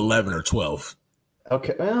like 11 or 12.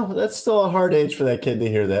 Okay, well, that's still a hard age for that kid to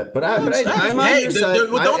hear that. But I'm on your side.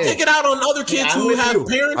 Don't take it out on other kids who have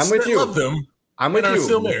parents that love them. I'm with you.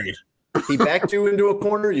 Still married. He backed you into a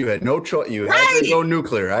corner. You had no choice. You had to go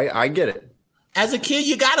nuclear. I get it. As a kid,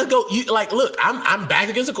 you gotta go. Look, I'm back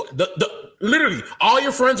against literally all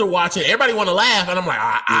your friends are watching. Everybody want to laugh, and I'm like,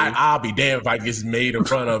 I'll be damned if I get made in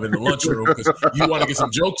front of in the lunchroom because you want to get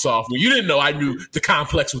some jokes off. Well, you didn't know I knew the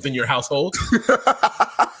complex within your household.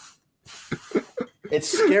 It's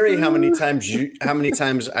scary how many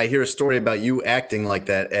times I hear a story about you acting like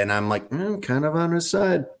that, and I'm like, kind of on his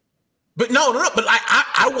side. But no. But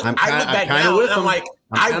I look back now and I'm like,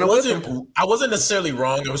 I wasn't necessarily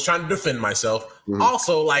wrong. I was trying to defend myself. Mm-hmm.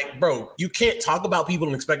 Also, like, bro, you can't talk about people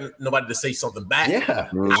and expect nobody to say something back. Yeah,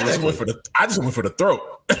 I just went for the throat.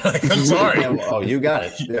 Like, I'm sorry. Oh, you got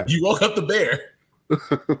it. Yeah. You woke up the bear.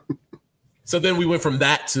 So then we went from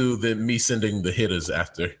that to me sending the hitters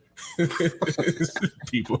after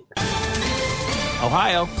people.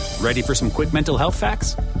 Ohio, ready for some quick mental health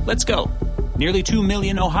facts? Let's go. Nearly 2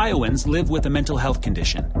 million Ohioans live with a mental health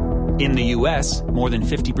condition. In the U.S., more than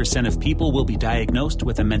 50% of people will be diagnosed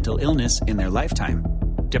with a mental illness in their lifetime.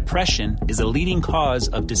 Depression is a leading cause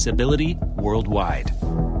of disability worldwide.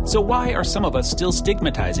 So why are some of us still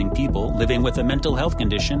stigmatizing people living with a mental health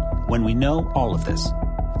condition when we know all of this?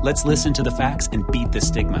 Let's listen to the facts and beat the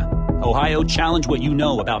stigma. Ohio, challenge what you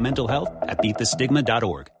know about mental health at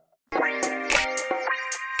beatthestigma.org.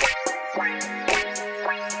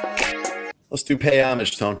 Let's do pay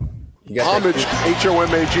homage, Tone. You got homage,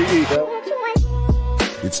 HOMAGE.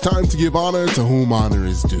 It's time to give honor to whom honor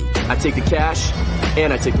is due. I take the cash,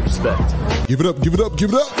 and I take the respect. Give it up, give it up, give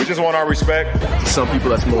it up. We just want our respect. To some people,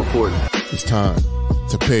 that's more important. It's time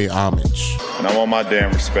to pay homage. And I want my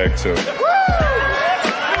damn respect, too.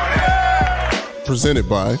 Presented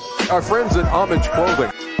by our friends at Homage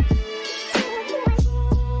Clothing.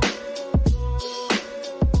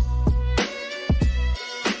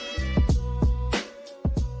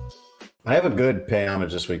 I have a good pay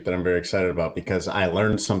homage this week that I'm very excited about because I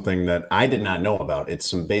learned something that I did not know about. It's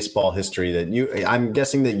some baseball history that I'm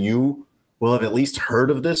guessing that you will have at least heard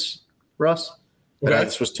of this, Russ. But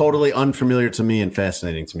this was totally unfamiliar to me and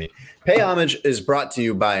fascinating to me. Pay homage is brought to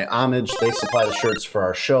you by Homage. They supply the shirts for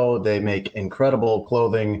our show. They make incredible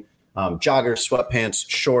clothing, joggers, sweatpants,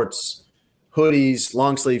 shorts, hoodies,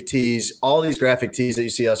 long sleeve tees, all these graphic tees that you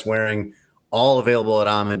see us wearing, all available at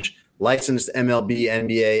Homage. Licensed MLB,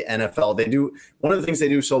 NBA, NFL. They do one of the things they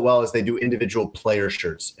do so well is they do individual player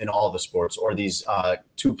shirts in all the sports, or these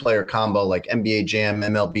 2-player combo like NBA Jam,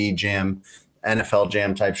 MLB Jam, NFL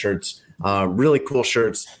Jam type shirts. Really cool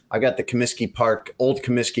shirts. I got the old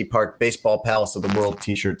Comiskey Park Baseball Palace of the World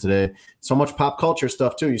t-shirt today. So much pop culture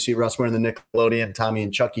stuff too. You see Russ wearing the Nickelodeon, Tommy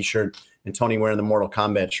and Chucky shirt, and Tony wearing the Mortal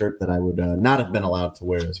Kombat shirt that I would not have been allowed to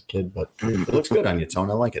wear as a kid, but it looks good on you,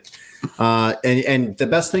 Tony. I like it. And the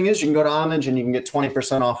best thing is you can go to Homage and you can get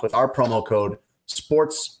 20% off with our promo code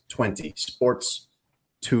SPORTS20,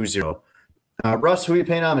 SPORTS20. Russ, who are you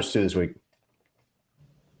paying homage to this week?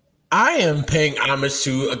 I am paying homage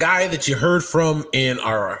to a guy that you heard from in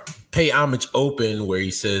our Pay Homage Open where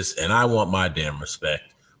he says, and I want my damn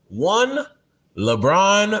respect. One,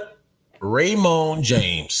 LeBron Raymond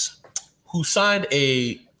James, who signed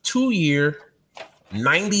a 2-year,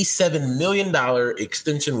 $97 million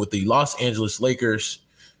extension with the Los Angeles Lakers,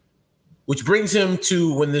 which brings him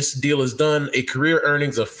to, when this deal is done, a career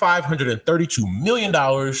earnings of $532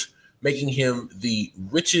 million, making him the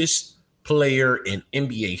richest player in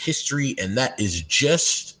NBA history, and that is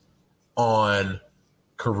just on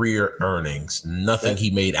career earnings, nothing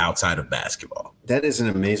he made outside of basketball. That is an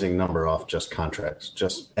amazing number off just contracts,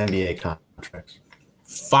 just NBA contracts.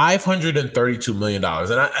 $532 million.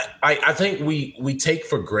 And I think we take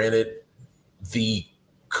for granted the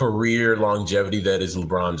career longevity that is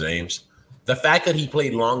LeBron James. The fact that he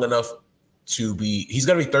played long enough he's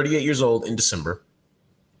going to be 38 years old in December,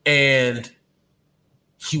 and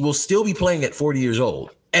he will still be playing at 40 years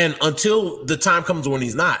old. And until the time comes when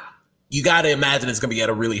he's not, you got to imagine it's going to be at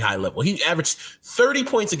a really high level. He averaged 30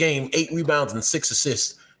 points a game, 8 rebounds, and 6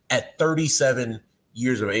 assists at 37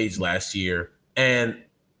 years of age last year. And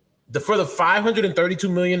for the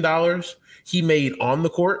 $532 million he made on the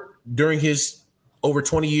court during his over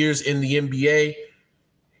 20 years in the NBA,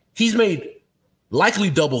 he's made likely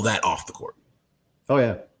double that off the court. Oh,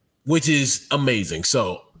 yeah. Which is amazing.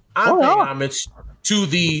 So I'm paying homage to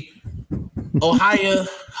the Ohio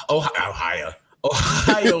legend. That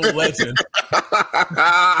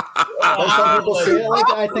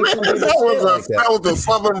was a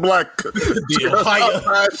Southern Black. The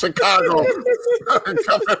Ohio Chicago coming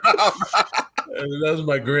out. That was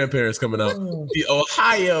my grandparents coming out. The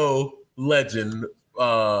Ohio legend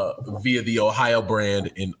via the Ohio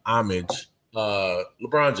brand in homage,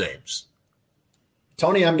 LeBron James.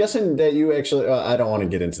 Tony, I'm guessing that you actually I don't want to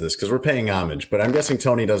get into this because we're paying homage, but I'm guessing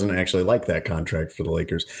Tony doesn't actually like that contract for the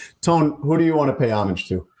Lakers. Tone, who do you want to pay homage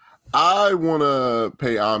to? I want to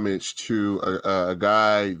pay homage to a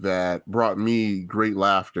guy that brought me great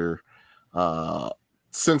laughter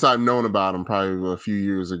since I've known about him probably a few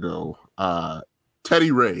years ago. Teddy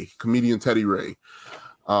Ray, comedian Teddy Ray.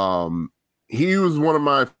 He was one of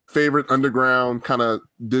my favorite underground kind of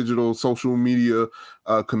digital social media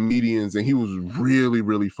comedians, and he was really,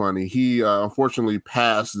 really funny. He unfortunately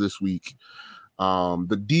passed this week.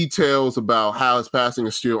 The details about how his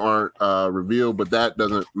passing still aren't revealed, but that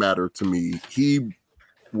doesn't matter to me. He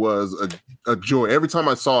was a joy. Every time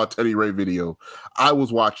I saw a Teddy Ray video, I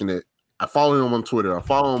was watching it. I follow him on Twitter. I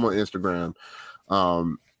follow him on Instagram.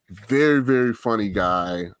 Very, very funny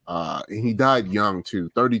guy. And he died young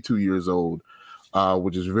too, 32 years old,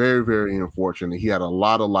 which is very, very unfortunate. He had a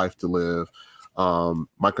lot of life to live.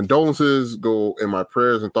 My condolences go and my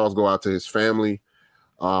prayers and thoughts go out to his family.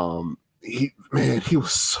 He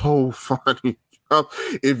was so funny.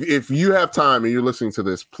 If you have time and you're listening to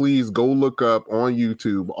this, please go look up on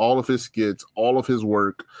YouTube all of his skits, all of his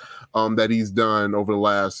work that he's done over the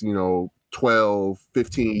last, 12,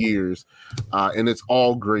 15 years. And it's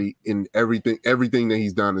all great, and everything that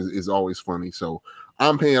he's done is always funny. So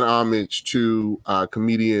I'm paying homage to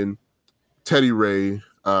comedian Teddy Ray.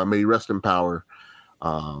 May he rest in power.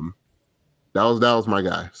 That was my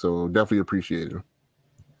guy. So definitely appreciate him.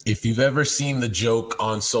 If you've ever seen the joke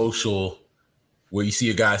on social where you see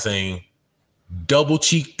a guy saying double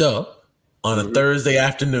cheeked up on a Thursday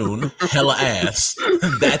afternoon, hella ass,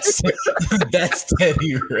 that's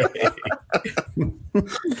Teddy Ray.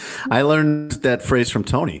 I learned that phrase from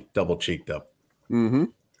Tony, double cheeked up. Mm-hmm.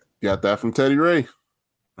 Got that from Teddy Ray.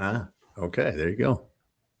 Okay, there you go.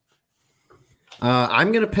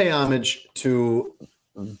 I'm going to pay homage to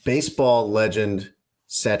baseball legend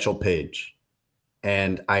Satchel Paige.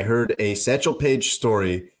 And I heard a Satchel Paige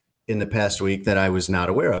story in the past week that I was not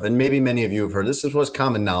aware of. And maybe many of you have heard this. This was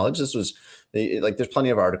common knowledge. This was there's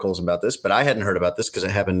plenty of articles about this, but I hadn't heard about this because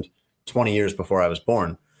it happened 20 years before I was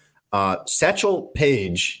born. Satchel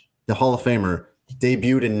Paige, the Hall of Famer,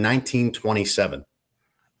 debuted in 1927.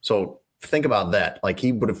 So think about that. Like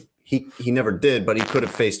he never did, but he could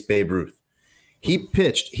have faced Babe Ruth.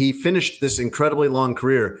 He finished this incredibly long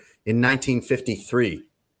career in 1953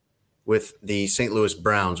 with the St. Louis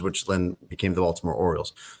Browns, which then became the Baltimore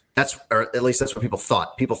Orioles. Or at least that's what people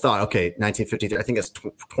thought. People thought, okay, 1953, I think that's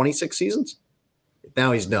 26 seasons.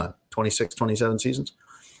 Now he's done. 26, 27 seasons.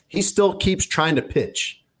 He still keeps trying to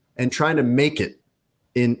pitch and trying to make it.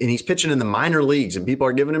 And he's pitching in the minor leagues, and people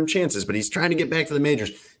are giving him chances, but he's trying to get back to the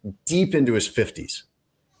majors deep into his 50s.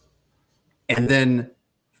 And then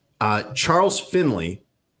Charles Finley,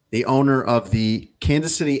 the owner of the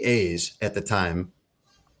Kansas City A's at the time,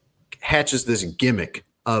 hatches this gimmick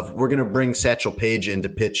of we're going to bring Satchel Paige in to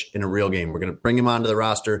pitch in a real game. We're going to bring him onto the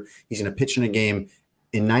roster. He's going to pitch in a game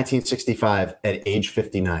in 1965 at age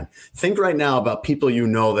 59. Think right now about people you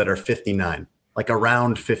know that are 59, like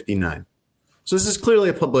around 59. So this is clearly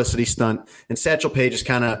a publicity stunt, and Satchel Paige is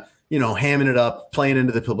kind of, hamming it up, playing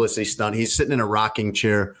into the publicity stunt. He's sitting in a rocking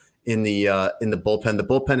chair in the bullpen. The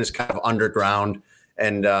bullpen is kind of underground.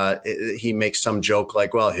 And he makes some joke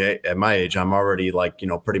like, well, hey, at my age, I'm already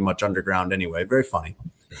pretty much underground anyway. Very funny.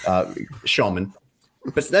 Showman.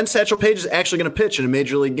 But then Satchel Paige is actually going to pitch in a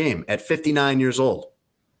major league game at 59 years old.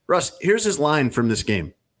 Russ, here's his line from this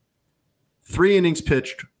game. 3 innings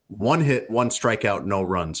pitched, 1 hit, 1 strikeout, no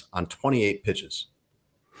runs on 28 pitches.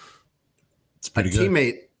 It's pretty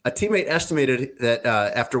good. A teammate estimated that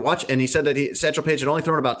after watching, and he said that Satchel Paige had only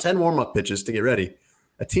thrown about 10 warm-up pitches to get ready.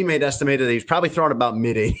 A teammate estimated that he was probably throwing about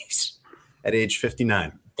mid-80s at age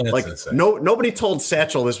 59. That's insane. Nobody told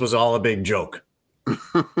Satchel this was all a big joke.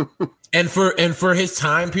 And for his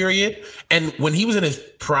time period, and when he was in his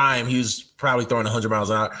prime, he was probably throwing 100 miles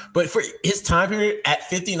an hour. But for his time period at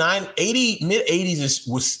 59, mid-80s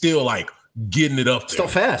was still like getting it up there. Still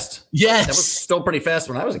fast. Yes. That was still pretty fast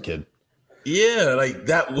when I was a kid. Yeah, like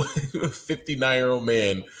that 59-year-old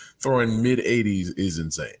man throwing mid-80s is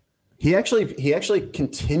insane. He actually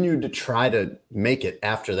continued to try to make it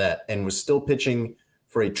after that and was still pitching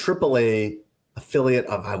for a AAA affiliate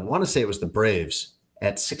of, I want to say it was the Braves,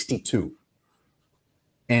 at 62,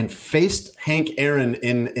 and faced Hank Aaron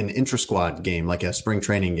in an intra-squad game, like a spring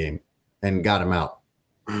training game, and got him out.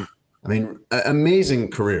 I mean, amazing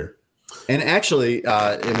career. And actually,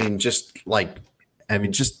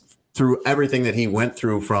 just through everything that he went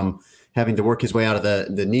through, from having to work his way out of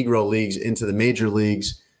the Negro leagues into the major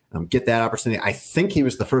leagues, get that opportunity. I think he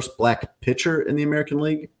was the first black pitcher in the American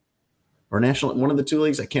League or National, one of the two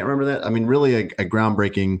leagues. I can't remember that. I mean, really a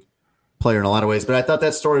groundbreaking player in a lot of ways, but I thought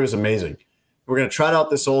that story was amazing. We're going to trot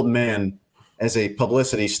out this old man as a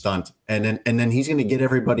publicity stunt, and then he's going to get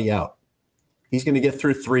everybody out. He's going to get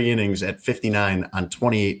through 3 innings at 59 on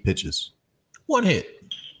 28 pitches. One hit,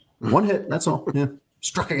 that's all. Yeah,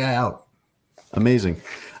 struck a guy out. Amazing.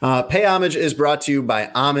 Pay Homage is brought to you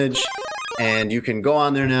by Homage, and you can go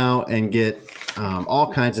on there now and get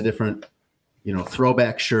all kinds of different,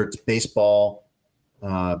 throwback shirts, baseball,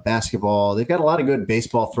 basketball. They've got a lot of good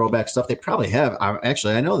baseball throwback stuff. They probably have.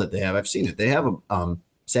 I know that they have. I've seen it. They have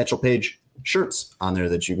Satchel Paige shirts on there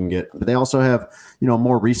that you can get. But they also have,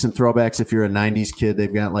 more recent throwbacks. If you're a 90s kid,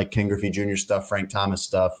 they've got like Ken Griffey Jr. stuff, Frank Thomas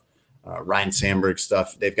stuff, Ryan Sandberg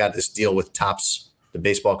stuff. They've got this deal with Topps, the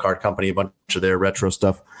baseball card company, a bunch of their retro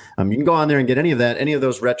stuff. You can go on there and get any of that, any of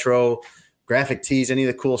those retro graphic tees, any of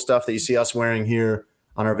the cool stuff that you see us wearing here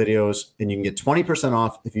on our videos. And you can get 20%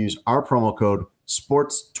 off if you use our promo code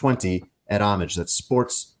Sports20 at Homage. That's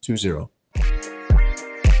Sports20.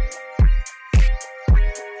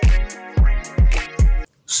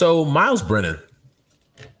 So Miles Brennan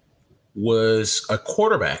was a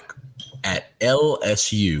quarterback at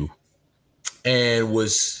LSU and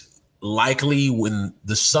was likely, when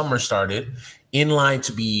the summer started, in line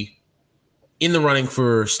to be in the running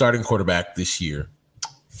for starting quarterback this year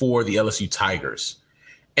for the LSU Tigers.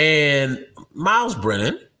 And Miles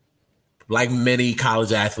Brennan, like many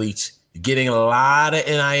college athletes, getting a lot of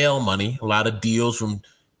NIL money, a lot of deals from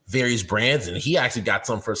various brands. And he actually got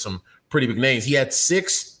some for some pretty big names. He had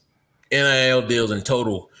 6 NIL deals in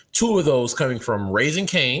total, 2 of those coming from Raising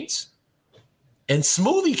Cane's and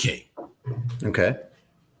Smoothie King. Okay.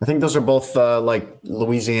 I think those are both like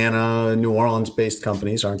Louisiana, New Orleans-based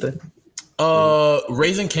companies, aren't they?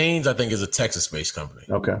 Raising Cane's, I think, is a Texas-based company.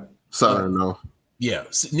 Okay. Sorry, no. Yeah,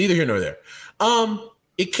 neither here nor there.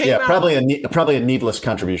 It came out, probably a needless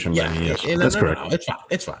contribution by me. Yes. That's correct. No,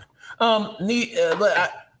 it's fine.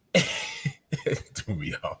 But threw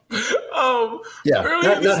me off.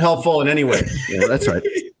 Not helpful in any way. Yeah, that's right.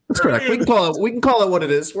 That's correct. We can call it what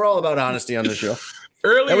it is. We're all about honesty on this show.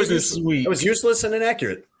 Earlier this week, it was useless and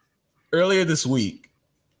inaccurate. Earlier this week,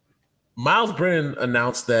 Miles Brennan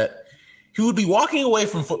announced that he would be walking away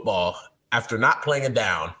from football after not playing it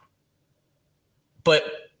down. But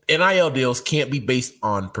NIL deals can't be based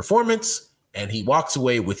on performance, and he walks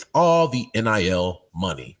away with all the NIL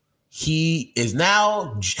money. He has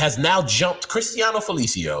now jumped Cristiano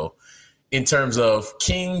Felicio in terms of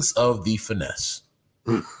kings of the finesse.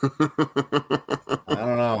 I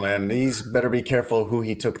don't know, man. He's better be careful who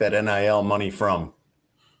he took that NIL money from.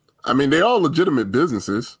 I mean, they're all legitimate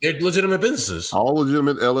businesses. They're legitimate businesses. All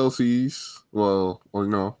legitimate LLCs. Well,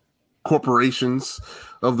 corporations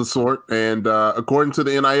of the sort. And according to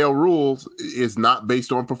the NIL rules, it's not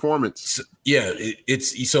based on performance. Yeah,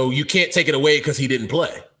 it's so you can't take it away because he didn't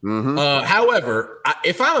play. Mm-hmm. However,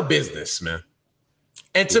 if I'm a businessman,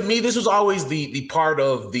 and to me, this was always the part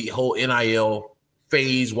of the whole NIL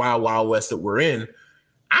phase, Wild West that we're in.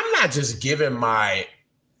 I'm not just giving my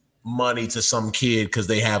money to some kid because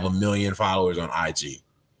they have 1 million followers on IG.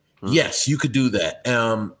 Mm-hmm. Yes, you could do that.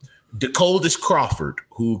 Dakotas Crawford,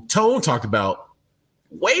 who Tone talked about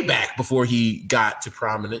way back before he got to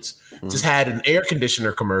prominence, just had an air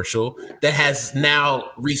conditioner commercial that has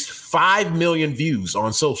now reached 5 million views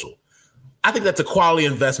on social. I think that's a quality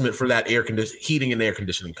investment for that heating and air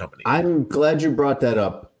conditioning company. I'm glad you brought that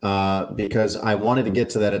up because I wanted to get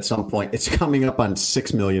to that at some point. It's coming up on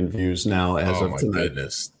 6 million views now as of tonight.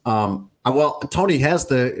 Goodness. Well, Tony has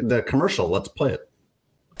the commercial. Let's play it.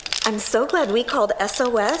 I'm so glad we called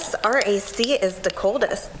SOS. RAC is the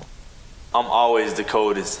coldest. I'm always the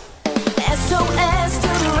coldest. SOS to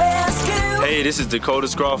the rescue. Hey, this is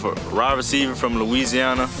Dakotas Crawford, wide receiver from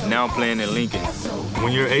Louisiana, now playing in Lincoln.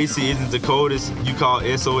 When your AC isn't the coldest, you call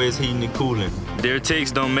SOS Heating and Cooling. Their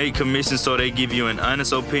techs don't make commissions, so they give you an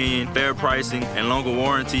honest opinion, fair pricing, and longer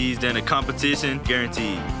warranties than the competition,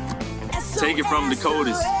 guaranteed. Take it from the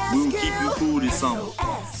coldest. We will keep you cool this summer.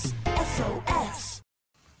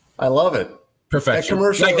 I love it. Perfection. That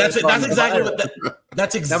commercial that's exactly what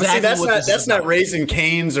that's exactly that's not Raising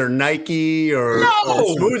Cane's or Nike or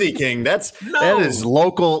Smoothie King. That is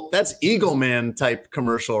local. That's Eagle Man type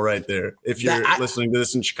commercial right there. If you're listening to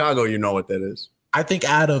this in Chicago, you know what that is. I think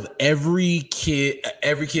out of every kid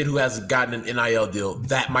who has gotten an NIL deal,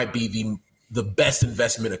 that might be the best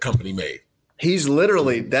investment a company made.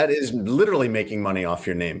 That is literally making money off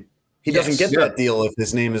your name. He doesn't get that deal if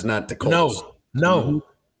his name is not DeColes. No. Mm-hmm.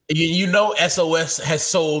 You know, SOS has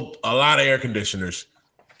sold a lot of air conditioners.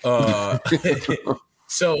 So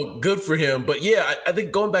good for him. But yeah, I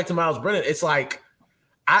think going back to Myles Brennan, it's like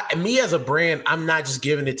me as a brand, I'm not just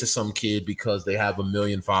giving it to some kid because they have 1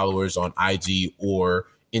 million followers on IG or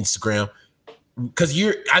Instagram. Because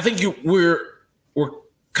we're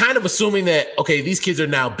kind of assuming that, okay, these kids are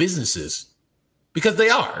now businesses because they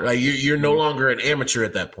are. Like you're no longer an amateur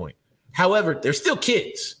at that point. However, they're still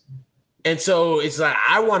kids. And so it's like,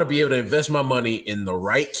 I want to be able to invest my money in the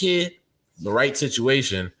right kid, the right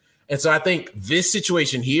situation. And so I think this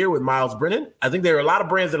situation here with Myles Brennan, I think there are a lot of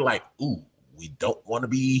brands that are like, ooh, we don't want to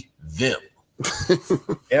be them.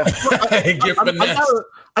 Yeah.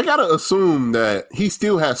 I gotta assume that he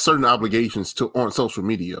still has certain obligations on social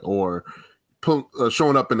media or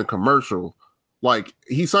showing up in a commercial. Like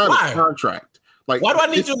he signed a contract. Like, why do I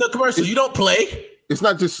need you in the commercial? You don't play. It's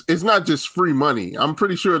not just free money. I'm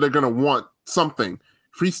pretty sure they're going to want something.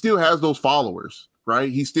 He still has those followers, right?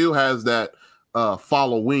 He still has that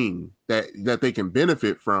following that they can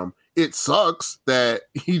benefit from. It sucks that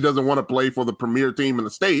he doesn't want to play for the premier team in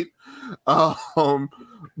the state.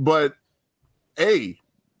 But hey,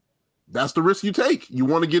 that's the risk you take. You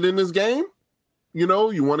want to get in this game? You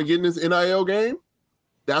want to get in this NIL game?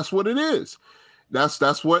 That's what it is.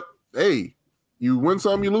 That's what, hey, you win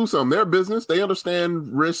some, you lose some. Their business, they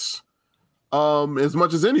understand risks as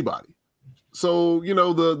much as anybody. So, the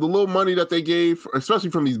little money that they gave, especially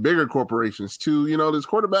from these bigger corporations to, this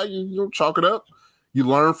quarterback, you chalk it up, you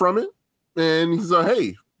learn from it. And he's like,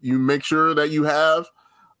 hey, you make sure that you have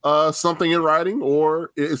something in writing or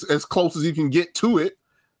as close as you can get to it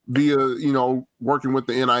via, working with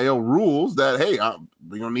the NIL rules that, hey,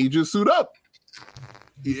 we're going to need you to suit up.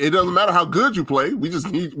 It doesn't matter how good you play. We just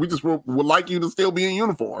would like you to still be in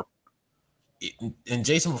uniform. And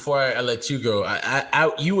Jason, before I let you go,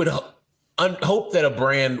 you would hope that a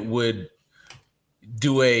brand would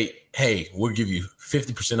do hey, we'll give you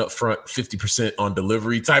 50% up front, 50% on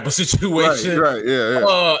delivery type of situation. Right.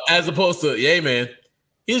 Yeah. As opposed to, hey, man,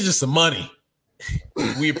 here's just some money.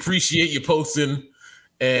 We appreciate you posting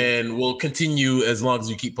and we'll continue as long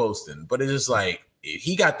as you keep posting. But it's just like,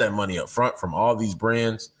 he got that money up front from all these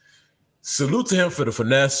brands. Salute to him for the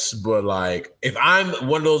finesse. But like, if I'm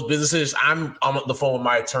one of those businesses, I'm on the phone with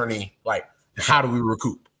my attorney. Like, how do we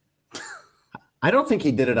recoup? I don't think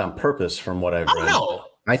he did it on purpose from what I've read. No.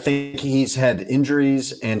 I think he's had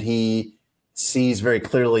injuries and he sees very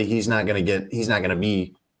clearly he's not going to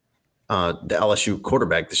be the LSU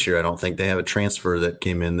quarterback this year. I don't think they have a transfer that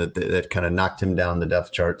came in that kind of knocked him down the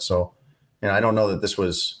depth chart. So, I don't know that this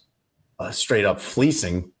was straight up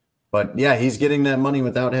fleecing, but yeah, he's getting that money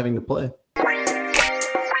without having to play.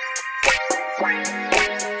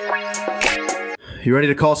 You ready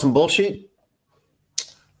to call some bullshit?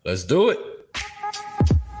 Let's do it.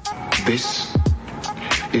 This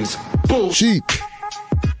is bullshit.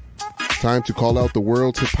 Time to call out the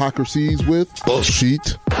world's hypocrisies with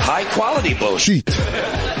bullshit. High quality bullshit.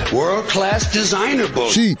 World-class designer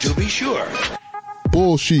bullshit, to be sure.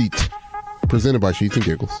 Bullshit. Presented by Sheets and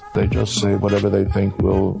Giggles. They just say whatever they think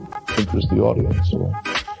will interest the audience or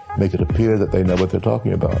make it appear that they know what they're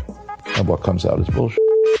talking about. And what comes out is bullshit.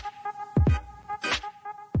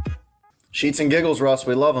 Sheets and Giggles, Russ,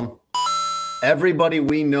 we love them. Everybody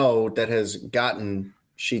we know that has gotten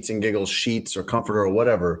Sheets and Giggles sheets or comforter or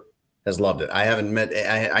whatever has loved it.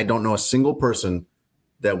 I don't know a single person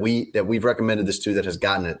that we've recommended this to that has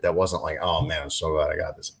gotten it that wasn't like, oh man, I'm so glad I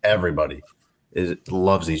got this. Everybody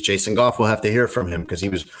loves these. Jason Goff, will have to hear from him because he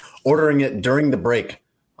was ordering it during the break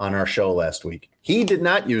on our show last week. He did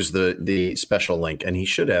not use the special link, and he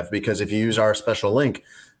should have, because if you use our special link,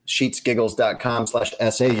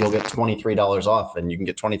 sheetsgiggles.com/SA, you'll get $23 off, and you can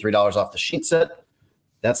get $23 off the sheet set.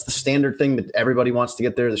 That's the standard thing that everybody wants to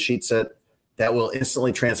get there, the sheet set. That will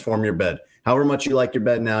instantly transform your bed. However much you like your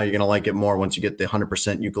bed now, you're going to like it more once you get the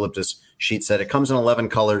 100% eucalyptus sheet set. It comes in 11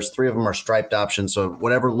 colors. 3 of them are striped options. So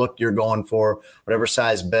whatever look you're going for, whatever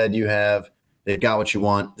size bed you have, they've got what you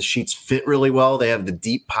want. The sheets fit really well. They have the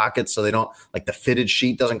deep pockets, so they don't like the fitted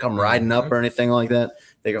sheet doesn't come riding up or anything like that.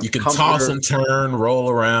 You can toss and turn, roll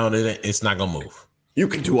around, and it's not going to move. You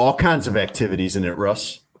can do all kinds of activities in it,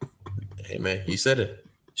 Russ. Hey, man, you said it.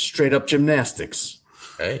 Straight up gymnastics.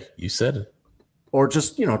 Hey, you said it. Or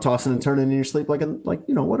just, tossing and turning in your sleep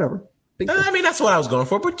whatever. I mean, that's what I was going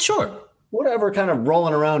for, but sure. Whatever kind of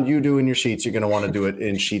rolling around you do in your sheets, you're going to want to do it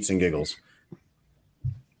in Sheets and Giggles.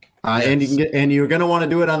 Yes. And you're going to want to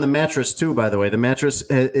do it on the mattress too, by the way. The mattress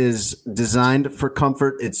is designed for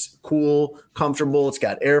comfort. It's cool, comfortable. It's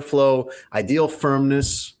got airflow, ideal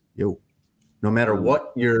firmness. No matter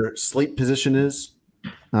what your sleep position is.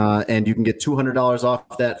 And you can get $200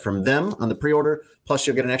 off that from them on the pre-order. Plus,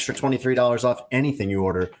 you'll get an extra $23 off anything you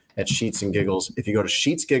order at Sheets and Giggles. If you go to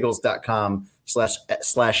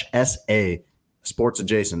sheetsgiggles.com/SA, sports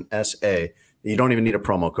adjacent, SA, you don't even need a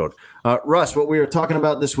promo code. Russ, what we were talking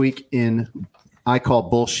about this week in I Call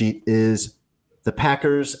Bullshit is the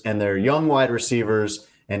Packers and their young wide receivers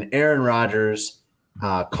and Aaron Rodgers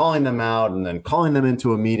calling them out and then calling them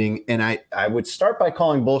into a meeting. And I would start by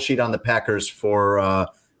calling bullshit on the Packers for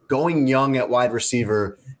going young at wide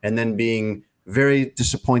receiver and then being very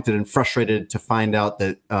disappointed and frustrated to find out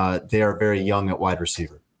that they are very young at wide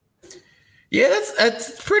receiver. Yeah,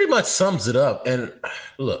 that's pretty much sums it up. And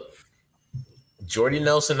look, Jordy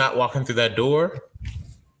Nelson not walking through that door.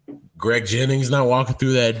 Greg Jennings not walking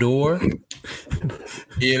through that door.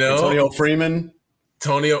 Antonio Freeman.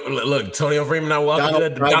 Antonio Freeman not walking through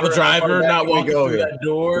that door. Donald Driver not walking through that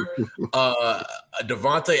door.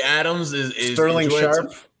 Devontae Adams is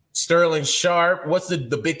Sterling Sharp. What's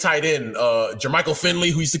the big tight end? Jermichael Finley,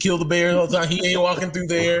 who used to kill the Bears all the time. He ain't walking through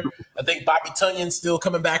there. I think Bobby Tunyon's still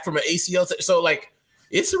coming back from an ACL. So,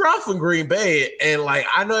 it's rough in Green Bay. And,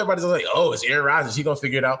 I know everybody's like, oh, it's Aaron Rodgers. He's going to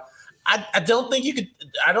figure it out. I don't think you could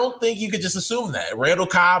just assume that. Randall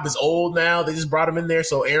Cobb is old now. They just brought him in there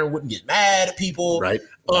so Aaron wouldn't get mad at people. Right.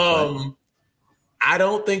 I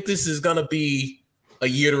don't think this is going to be a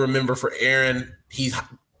year to remember for Aaron. He's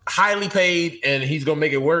highly paid and he's going to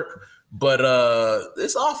make it work. But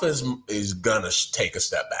this offense is going to take a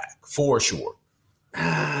step back for sure.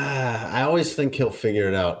 I always think he'll figure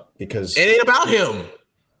it out because it ain't about him.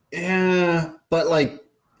 Yeah, but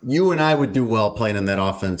you and I would do well playing in that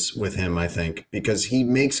offense with him, I think, because he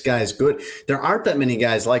makes guys good. There aren't that many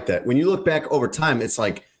guys like that. When you look back over time, it's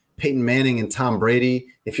like Peyton Manning and Tom Brady.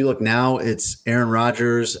 If you look now, it's Aaron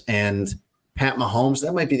Rodgers and Pat Mahomes.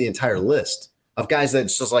 That might be the entire list of guys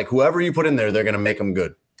that's just whoever you put in there, they're going to make them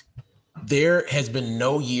good. There has been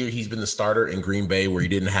no year he's been the starter in Green Bay where he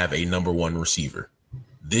didn't have a number one receiver.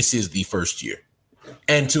 This is the first year.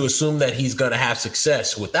 And to assume that he's going to have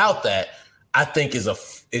success without that, I think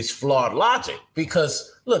is flawed logic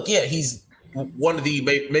because look, yeah, he's one of the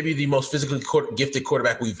maybe the most physically gifted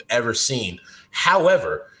quarterback we've ever seen.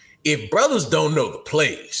 However, if brothers don't know the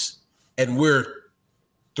plays and we're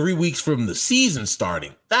 3 weeks from the season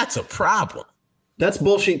starting, that's a problem. That's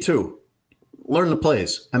bullshit too. Learn the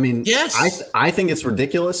plays. I mean, yes, I think it's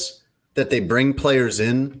ridiculous that they bring players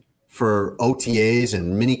in for OTAs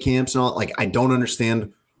and mini camps and all. I don't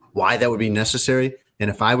understand why that would be necessary. And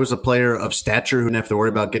if I was a player of stature who didn't have to worry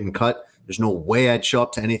about getting cut, there's no way I'd show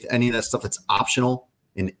up to any of that stuff that's optional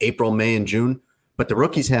in April, May, and June. But the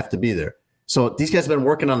rookies have to be there. So these guys have been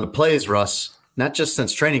working on the plays, Russ, not just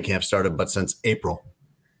since training camp started, but since April.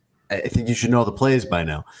 I think you should know the plays by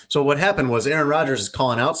now. So what happened was Aaron Rodgers is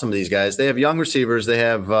calling out some of these guys. They have young receivers. They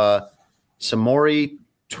have Samori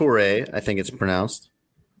Toure, I think it's pronounced.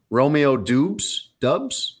 Romeo Dubs. Do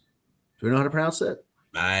we know how to pronounce that?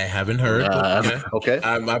 I haven't heard. Okay.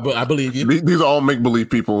 I believe you. These are all make-believe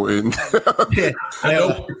people. Yeah, I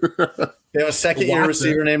know. They have a second-year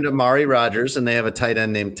receiver named Amari Rodgers, and they have a tight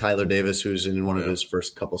end named Tyler Davis, who's in one of his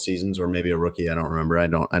first couple seasons, or maybe a rookie. I don't remember. I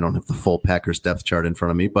don't have the full Packers depth chart in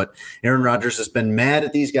front of me. But Aaron Rodgers has been mad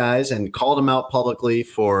at these guys and called them out publicly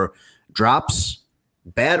for drops,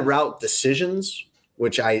 bad route decisions,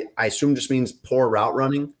 which I assume just means poor route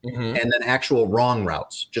running, and then actual wrong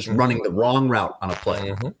routes, just running the wrong route on a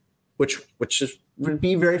play, which would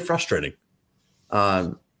be very frustrating.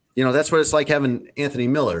 That's what it's like having Anthony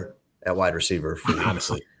Miller at wide receiver.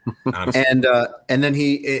 Honestly. And then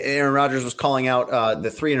Aaron Rodgers was calling out the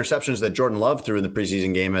 3 interceptions that Jordan Love threw in the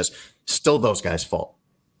preseason game as still those guys' fault.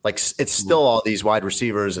 It's still all these wide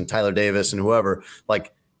receivers and Tyler Davis and whoever.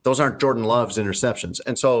 Those aren't Jordan Love's interceptions.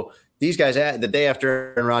 And so these guys, the day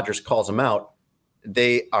after Aaron Rodgers calls them out,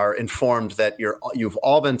 they are informed that you've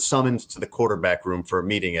all been summoned to the quarterback room for a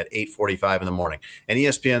meeting at 8:45 in the morning. And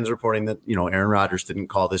ESPN's reporting that, Aaron Rodgers didn't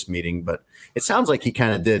call this meeting, but it sounds like he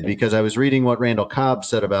kind of did, because I was reading what Randall Cobb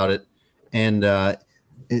said about it. And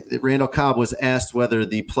Randall Cobb was asked whether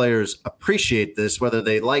the players appreciate this, whether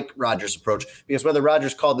they like Rodgers' approach, because whether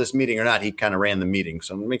Rodgers called this meeting or not, he kind of ran the meeting.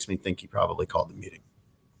 So it makes me think he probably called the meeting.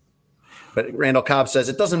 But Randall Cobb says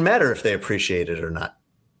it doesn't matter if they appreciate it or not.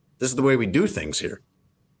 This is the way we do things here.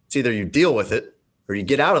 It's either you deal with it or you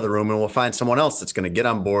get out of the room, and we'll find someone else that's going to get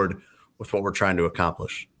on board with what we're trying to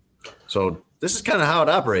accomplish. So this is kind of how it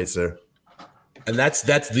operates there. And that's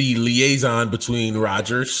the liaison between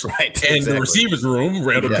Rodgers and the receivers room,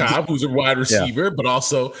 Randall Cobb, who's a wide receiver, but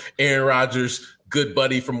also Aaron Rodgers' good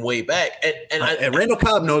buddy from way back. And Randall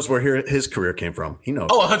Cobb knows where his career came from. He knows.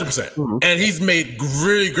 Oh, 100%. Mm-hmm. And he's made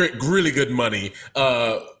really good money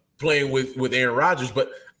playing with Aaron Rodgers. But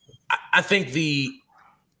I think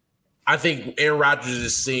Aaron Rodgers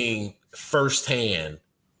is seeing firsthand,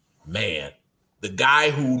 man, the guy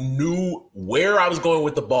who knew where I was going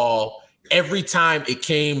with the ball every time it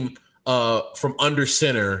came from under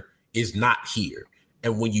center is not here.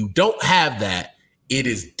 And when you don't have that, it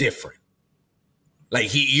is different. Like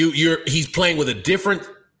he's playing with a different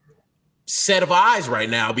set of eyes right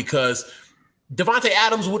now, because Davante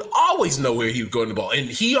Adams would always know where he was going to the ball, and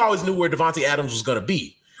he always knew where Davante Adams was going to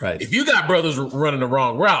be. Right. If you got brothers running the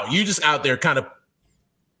wrong route, you just out there kind of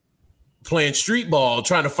playing street ball,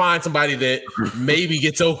 trying to find somebody that maybe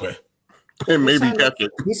gets open. And maybe catch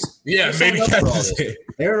it. Maybe catch it.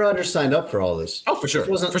 Aaron Rodgers signed up for all this. Oh, for sure.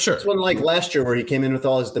 This wasn't like last year where he came in with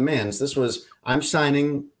all his demands. This was, I'm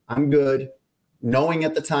signing, I'm good, knowing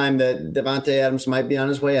at the time that Davante Adams might be on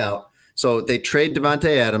his way out. So they trade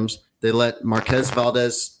Davante Adams. They let Marquez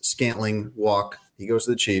Valdes-Scantling walk. He goes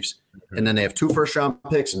to the Chiefs. And then they have 2 first-round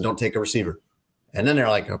picks and don't take a receiver. And then they're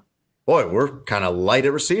like, boy, we're kind of light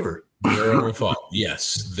at receiver. Their own fault.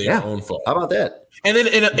 Yes, their own fault. How about that? And then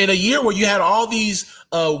in a year where you had all these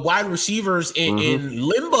wide receivers in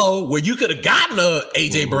limbo, where you could have gotten a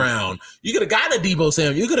A.J. Brown, you could have gotten a Deebo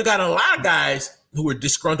Samuel, you could have gotten a lot of guys who were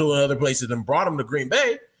disgruntled in other places and brought them to Green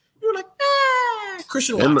Bay. You were like,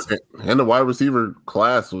 Christian Watson. And the wide receiver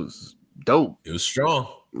class was dope. It was strong.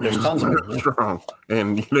 There's tons of it. Strong.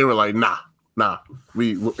 And they were like, nah,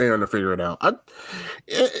 we're going to figure it out.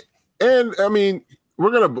 I mean,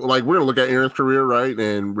 we're gonna look at Aaron's career, right?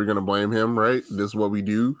 And we're gonna blame him, right? This is what we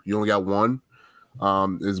do. You only got one.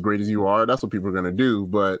 As great as you are, that's what people are gonna do.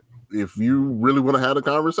 But if you really want to have a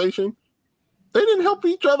conversation, they didn't help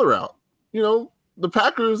each other out. The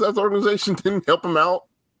Packers as an organization didn't help him out,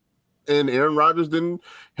 and Aaron Rodgers didn't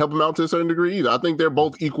help him out to a certain degree either. I think they're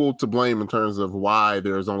both equal to blame in terms of why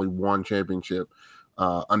there's only one championship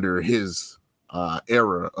under his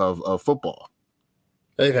era of football.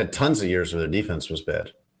 They've had tons of years where their defense was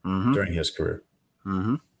bad during his career.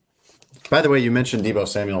 Mm-hmm. By the way, you mentioned Deebo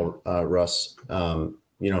Samuel, Russ.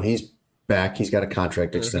 He's back. He's got a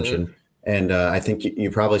contract extension. And I think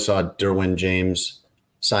you probably saw Derwin James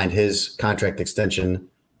signed his contract extension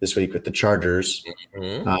this week with the Chargers.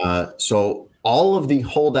 So all of the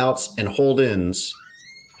holdouts and hold-ins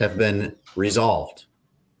have been resolved,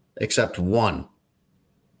 except one.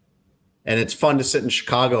 And it's fun to sit in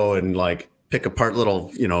Chicago and pick apart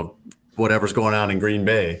little, whatever's going on in Green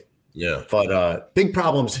Bay. Yeah. But big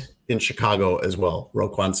problems in Chicago as well.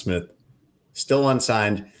 Roquan Smith, still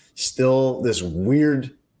unsigned, still this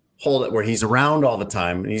weird hold where he's around all the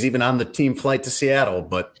time. He's even on the team flight to Seattle,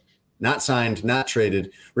 but not signed, not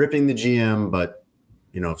traded, ripping the GM, but,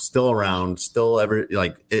 still around, still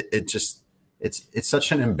it's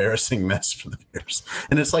such an embarrassing mess for the Bears.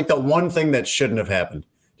 And it's like the one thing that shouldn't have happened.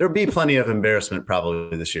 There'll be plenty of embarrassment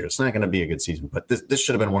probably this year. It's not going to be a good season, but this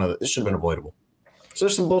should have been this should have been avoidable. So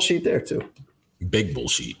there's some bullshit there too. Big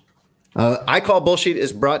bullshit. I Call Bullshit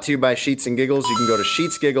is brought to you by Sheets and Giggles. You can go to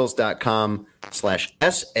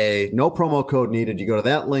sheetsgiggles.com/SA. No promo code needed. You go to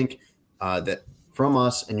that link that from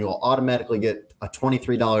us, and you will automatically get a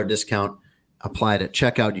 $23 discount applied at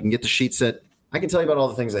checkout. You can get the sheet set. I can tell you about all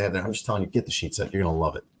the things they have there. I'm just telling you, get the sheet set. You're going to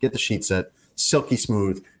love it. Get the sheet set. Silky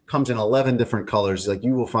smooth. Comes in 11 different colors.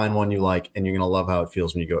 You will find one you like, and you're going to love how it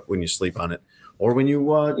feels when you sleep on it, or when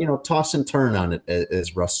you toss and turn on it,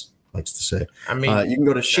 as Russ likes to say. I mean, you can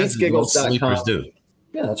go to sheetsgiggles.com.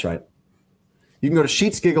 Yeah, that's right. You can go to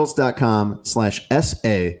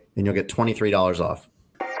sheetsgiggles.com/SA, and you'll get $23 off.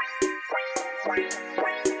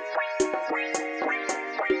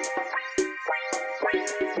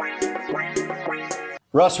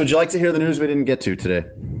 Russ, would you like to hear the news we didn't get to today?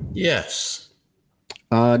 Yes.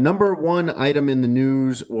 Number one item in the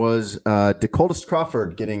news was Dakotas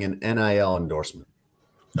Crawford getting an NIL endorsement.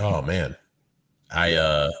 Oh man. Do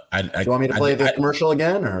you want me to play the commercial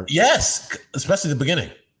again, or? Yes, especially the beginning.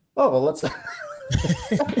 Oh well, let's. Go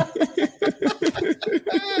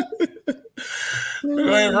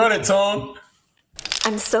ahead, run it, Tone.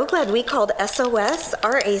 I'm so glad we called SOS.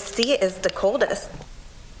 RAC is the coldest.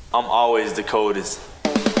 I'm always the coldest.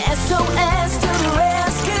 SOS to the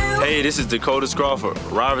rescue. Hey, this is Dakota Crawford,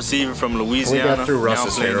 wide receiver from Louisiana. We got through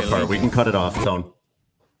Russ's favorite part. We can cut it off, Tone.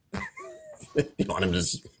 You want him to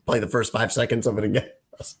just play the first 5 seconds of it again?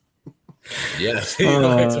 Yes.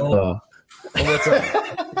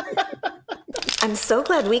 I'm so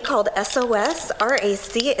glad we called SOS.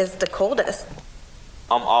 RAC is the coldest.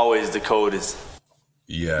 I'm always the coldest.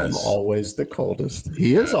 Yes. I'm always the coldest.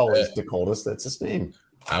 He is always the coldest. That's his name.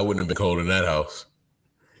 I wouldn't have been cold in that house.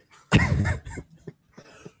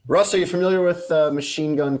 Russ, are you familiar with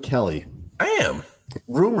Machine Gun Kelly? I am.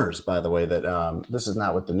 Rumors, by the way, that this is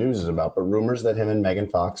not what the news is about, but rumors that him and Megan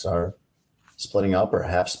Fox are splitting up or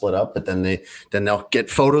half split up, but then they'll get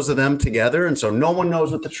photos of them together, and so no one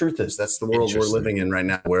knows what the truth is. That's the world we're living in right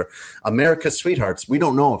now, where America's sweethearts, we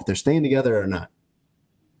don't know if they're staying together or not.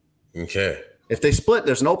 Okay. If they split,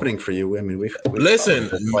 there's an opening for you. I mean, we've listen.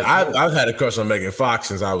 I've had a crush on Megan Fox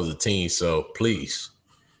since I was a teen, so please.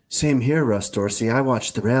 Same here, Russ Dorsey. I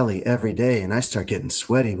watch the rally every day, and I start getting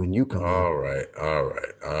sweaty when you come. All right.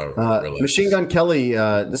 Machine Gun Kelly.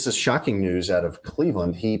 This is shocking news out of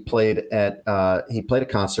Cleveland. He played a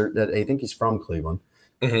concert that I think he's from Cleveland.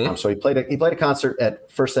 Mm-hmm. So he played a concert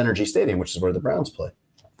at First Energy Stadium, which is where the Browns play.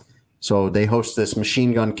 So they host this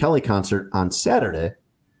Machine Gun Kelly concert on Saturday,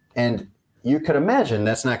 and you could imagine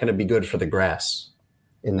that's not going to be good for the grass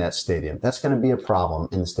in that stadium. That's going to be a problem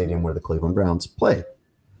in the stadium where the Cleveland Browns play.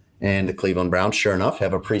 And the Cleveland Browns, sure enough,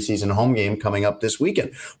 have a preseason home game coming up this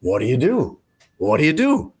weekend. What do you do?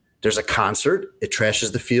 There's a concert. It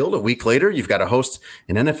trashes the field. A week later, you've got to host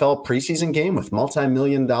an NFL preseason game with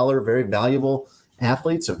multi-million-dollar, very valuable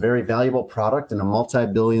athletes, a very valuable product in a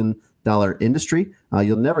multi-billion-dollar industry.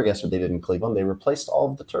 You'll never guess what they did in Cleveland. They replaced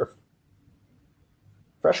all of the turf.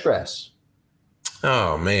 Fresh grass.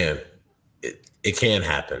 Oh, man. It can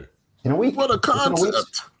happen. In a week. What a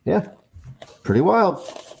concept. Yeah. Pretty wild.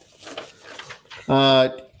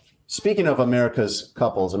 Speaking of America's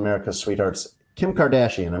couples, America's sweethearts, Kim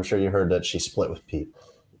Kardashian, I'm sure you heard that she split with Pete.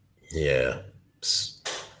 Yeah.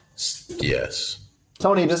 Yes.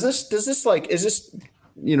 Tony, is this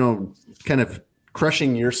kind of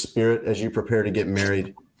crushing your spirit as you prepare to get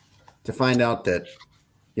married to find out that,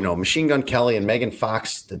 Machine Gun Kelly and Megan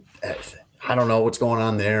Fox, I don't know what's going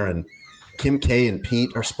on there, and Kim K and Pete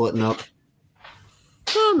are splitting up?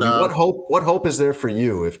 Oh, no. What hope is there for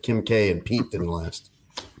you if Kim K and Pete didn't last?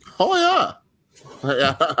 Oh yeah.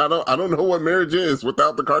 I don't know what marriage is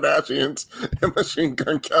without the Kardashians and Machine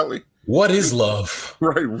Gun Kelly. What is love?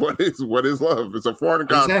 Right. What is love? It's a foreign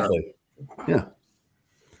concept. Exactly. Yeah.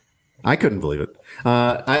 I couldn't believe it.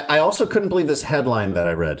 I also couldn't believe this headline that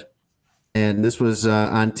I read. And this was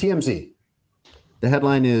on TMZ. The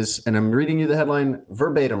headline is, and I'm reading you the headline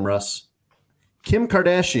verbatim, Russ. Kim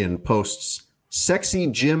Kardashian posts sexy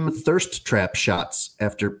gym thirst trap shots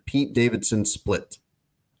after Pete Davidson split.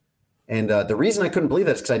 And the reason I couldn't believe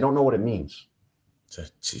that is because I don't know what it means.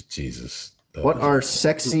 Jesus. What are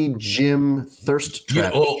sexy gym thirst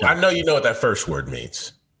trap shots? I know you know what that first word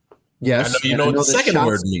means. Yes. I know you know what the second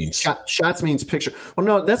word means. Shots means picture. Well,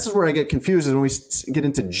 no, that's where I get confused is when we get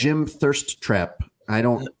into gym thirst trap.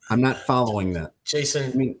 I'm not following that.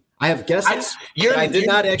 Jason. I mean, I have guesses. I did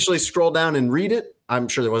not actually scroll down and read it. I'm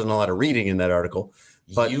sure there wasn't a lot of reading in that article.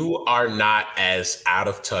 But you are not as out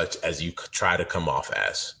of touch as you try to come off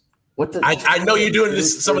as. I know you're doing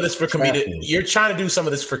some of this for comedic. You're trying to do some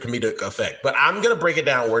of this for comedic effect, but I'm going to break it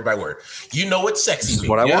down word by word. You know what sexy means.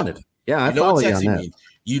 What I wanted. Yeah, I follow you on that. Means.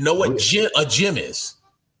 You know what a gym is.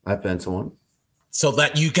 I've been to one. So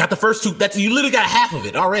that you got the first two. You literally got half of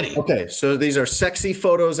it already. Okay, so these are sexy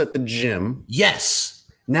photos at the gym. Yes.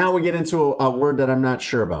 Now we get into a word that I'm not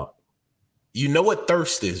sure about. You know what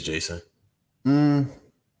thirst is, Jason?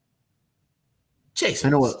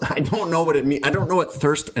 Jason. I don't know what it means. I don't know what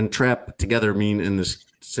thirst and trap together mean in this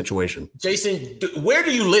situation. Jason, where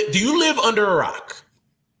do you live? Do you live under a rock?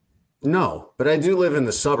 No, but I do live in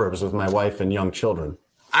the suburbs with my wife and young children.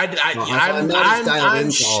 I'm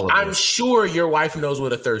sure your wife knows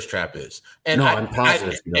what a thirst trap is. And I'm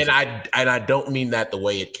positive. I don't mean that the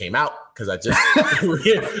way it came out because I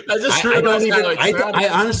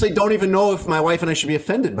honestly don't even know if my wife and I should be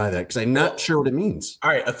offended by that because I'm not sure what it means. All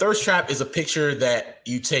right, a thirst trap is a picture that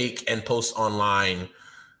you take and post online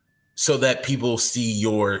so that people see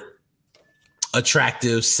your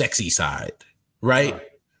attractive, sexy side, right?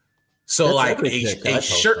 So like a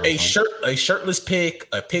shirtless pic,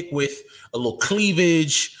 a pic with a little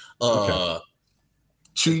cleavage,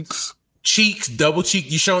 cheeks, double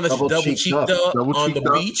cheek. You showing us double cheeked up on the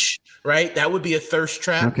beach, right? That would be a thirst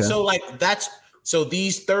trap. Okay. So like so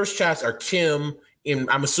these thirst traps are Kim in.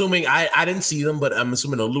 I'm assuming I didn't see them, but I'm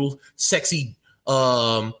assuming a little sexy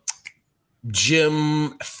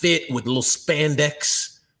gym fit with a little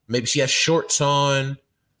spandex. Maybe she has shorts on,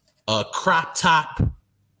 a crop top.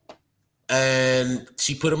 And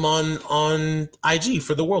she put him on IG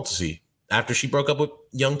for the world to see after she broke up with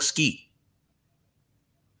young Skeet.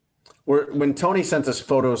 When Tony sent us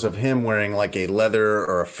photos of him wearing like a leather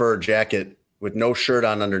or a fur jacket with no shirt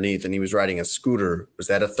on underneath, and he was riding a scooter, was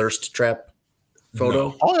that a thirst trap photo?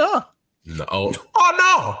 No. Oh yeah. No. Oh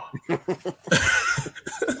no.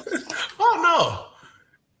 Oh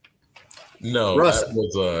no. No, Russ, that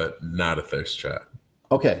was not a thirst trap.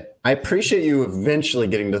 Okay, I appreciate you eventually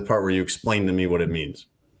getting to the part where you explain to me what it means.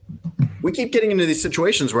 We keep getting into these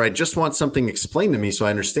situations where I just want something explained to me so I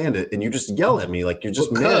understand it, and you just yell at me like you're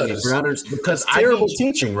just mad at me for understanding. Because terrible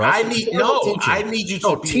teaching, Russ. I need you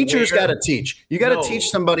to be teachers got to teach. You got to No. teach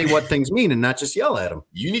somebody what things mean and not just yell at them.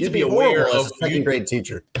 You need You'd to be aware horrible of as a second grade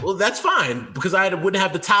teacher. Well, that's fine because I wouldn't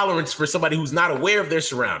have the tolerance for somebody who's not aware of their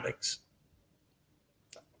surroundings.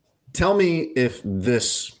 Tell me if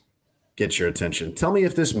this gets your attention. Tell me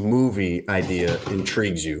if this movie idea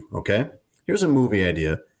intrigues you, okay? Here's a movie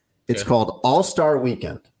idea. It's called All-Star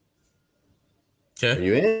Weekend. Okay. Are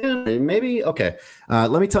you in? Maybe? Okay.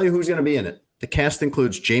 Let me tell you who's going to be in it. The cast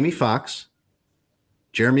includes Jamie Foxx,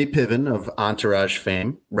 Jeremy Piven of Entourage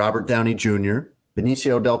fame, Robert Downey Jr.,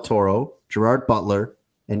 Benicio del Toro, Gerard Butler,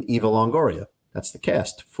 and Eva Longoria. That's the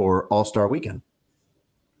cast for All-Star Weekend.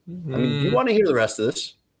 I mean, you want to hear the rest of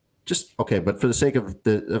this? Just okay, but for the sake of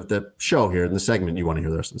the show here in the segment, you want to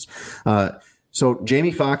hear the rest of this. So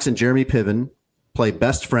Jamie Foxx and Jeremy Piven play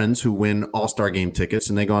best friends who win All-Star Game tickets,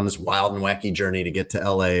 and they go on this wild and wacky journey to get to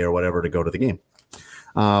LA or whatever to go to the game.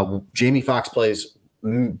 Jamie Foxx plays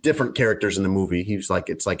different characters in the movie. It's like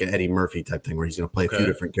an Eddie Murphy type thing where he's going to play a few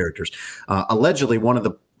different characters. Allegedly, one of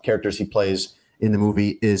the characters he plays in the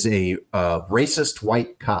movie is a racist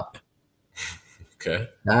white cop. Okay.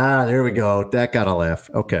 There we go. That got a laugh.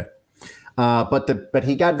 Okay. But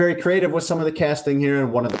he got very creative with some of the casting here.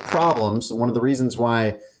 And one of the reasons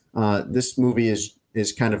why this movie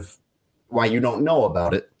is kind of why you don't know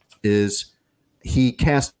about it is he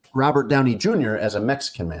cast Robert Downey Jr. as a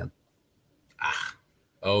Mexican man.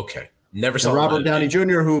 Okay. Never saw Robert Downey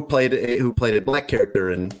Jr. who played a black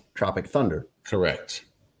character in Tropic Thunder. Correct.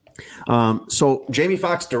 So Jamie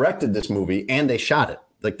Foxx directed this movie and they shot it.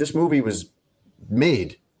 Like this movie was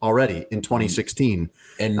made already in 2016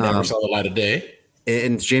 and never saw the light of day.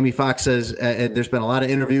 And Jamie Foxx says there's been a lot of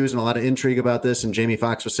interviews and a lot of intrigue about this. And Jamie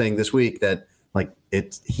Foxx was saying this week that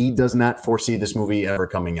he does not foresee this movie ever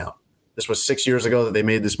coming out. This was 6 years ago that they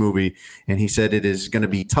made this movie. And he said it is going to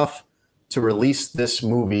be tough to release this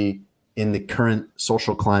movie in the current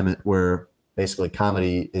social climate where basically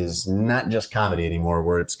comedy is not just comedy anymore,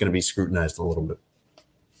 where it's going to be scrutinized a little bit.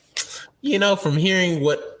 From hearing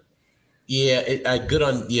good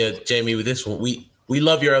on Jamie with this one. We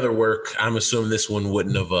love your other work. I'm assuming this one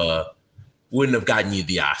wouldn't have gotten you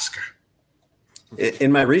the Oscar.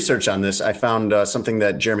 In my research on this, I found something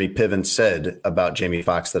that Jeremy Piven said about Jamie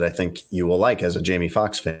Foxx that I think you will like as a Jamie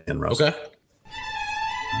Foxx fan, Russ. Okay.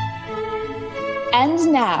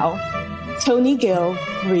 And now, Tony Gill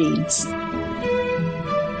reads.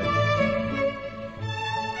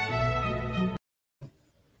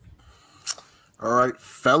 All right,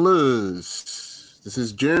 fellas. This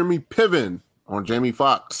is Jeremy Piven on Jamie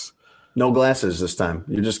Foxx. No glasses this time.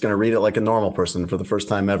 You're just going to read it like a normal person for the first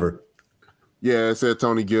time ever. Yeah, it said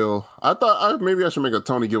Tony Gill. I thought maybe I should make a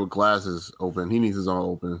Tony Gill with glasses open. He needs his own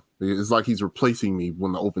open. It's like he's replacing me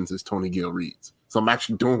when the open says Tony Gill reads. So I'm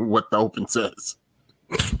actually doing what the open says.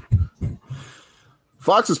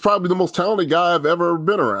 Fox is probably the most talented guy I've ever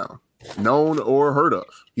been around, known or heard of.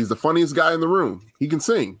 He's the funniest guy in the room. He can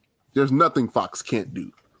sing. There's nothing Fox can't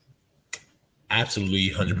do. Absolutely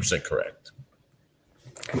 100% correct.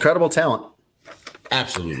 Incredible talent.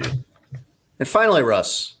 Absolutely. And finally,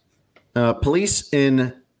 Russ, police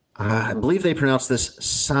in, I believe they pronounce this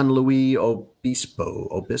San Luis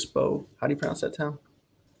Obispo. How do you pronounce that town?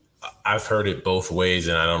 I've heard it both ways,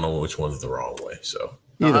 and I don't know which one's the wrong way. So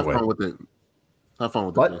have fun with it. Have fun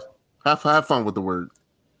with it. Have fun with the word.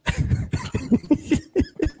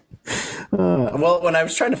 Well, when I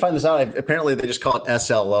was trying to find this out, apparently they just call it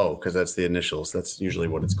SLO because that's the initials. That's usually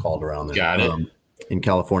what it's called around there. Got it. in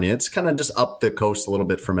California. It's kind of just up the coast a little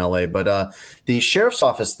bit from LA. But the sheriff's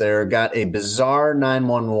office there got a bizarre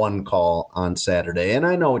 911 call on Saturday. And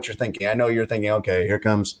I know what you're thinking. I know you're thinking, okay, here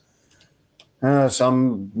comes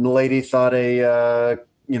some lady thought a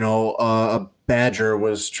badger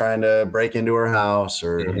was trying to break into her house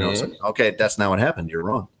or, okay, that's not what happened. You're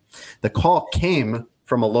wrong. The call came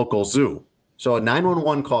from a local zoo. So a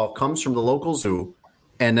 911 call comes from the local zoo,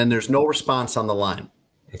 and then there's no response on the line.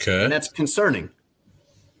 Okay. And that's concerning.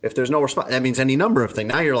 If there's no response, that means any number of things.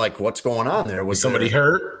 Now you're like, what's going on there? Was somebody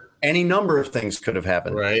hurt? Any number of things could have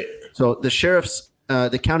happened. Right. So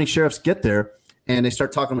the county sheriffs get there, and they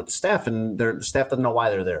start talking with the staff, and the staff doesn't know why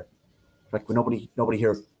they're there. Like, nobody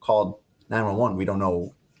here called 911. We don't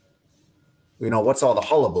know. What's all the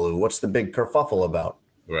hullabaloo? What's the big kerfuffle about?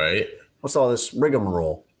 Right. What's all this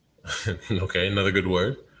rigmarole? Okay, another good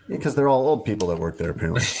word. Because they're all old people that work there,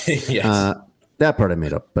 apparently. Yes. That part I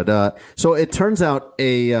made up. But so it turns out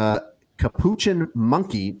a capuchin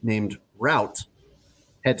monkey named Route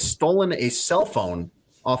had stolen a cell phone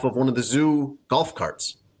off of one of the zoo golf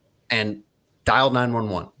carts and dialed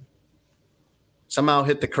 911. Somehow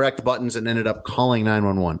hit the correct buttons and ended up calling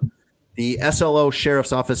 911. The SLO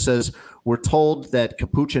sheriff's office says, we're told that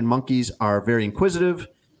capuchin monkeys are very inquisitive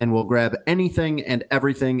and will grab anything and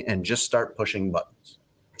everything and just start pushing buttons.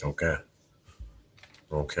 Okay.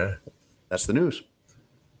 That's the news.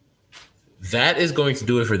 That is going to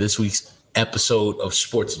do it for this week's episode of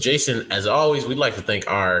Sports Adjacent. As always, we'd like to thank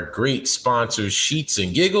our great sponsors, Sheets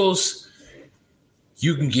and Giggles.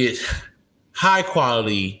 You can get high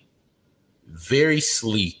quality, very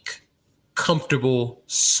sleek, comfortable,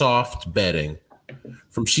 soft bedding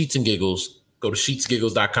from Sheets and Giggles. Go to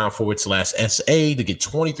sheetsgiggles.com/SA to get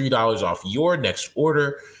 $23 off your next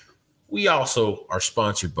order. We also are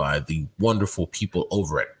sponsored by the wonderful people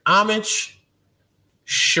over at Homage.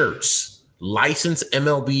 Shirts, licensed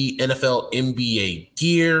MLB, NFL, NBA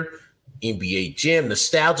gear, NBA Jam,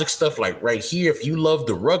 nostalgic stuff like right here. If you love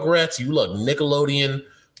the Rugrats, you love Nickelodeon,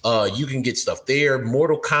 you can get stuff there.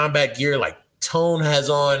 Mortal Kombat gear like Tone has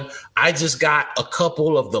on. I just got a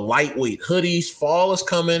couple of the lightweight hoodies. Fall is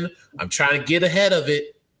coming. I'm trying to get ahead of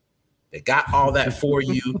it. They got all that for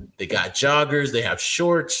you. They got joggers. They have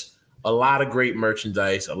shorts. A lot of great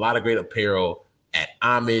merchandise. A lot of great apparel at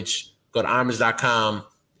Homage. Go to homage.com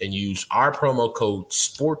and use our promo code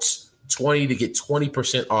SPORTS20 to get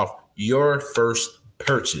 20% off your first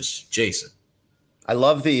purchase. Jason. I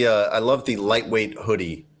love the lightweight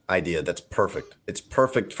hoodie idea. That's perfect. It's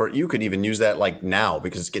perfect for, you could even use that like now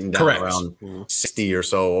because it's getting down around 60 or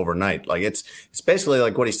so overnight. Like it's basically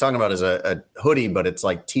like what he's talking about is a hoodie, but it's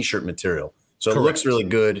like t-shirt material. So it looks really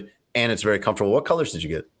good and it's very comfortable. What colors did you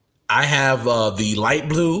get? I have the light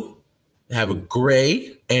blue, I have a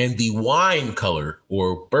gray, and the wine color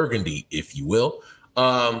or burgundy, if you will.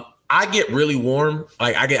 I get really warm.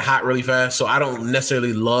 Like I get hot really fast. So I don't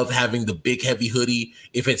necessarily love having the big heavy hoodie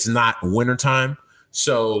if it's not wintertime.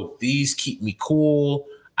 So these keep me cool.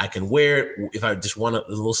 I can wear it if I just want a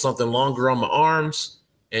little something longer on my arms,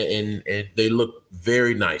 and they look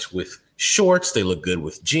very nice with shorts. They look good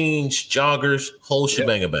with jeans, joggers, whole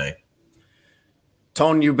shebang bang.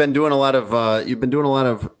 Tone, you've been doing a lot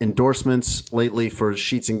of endorsements lately for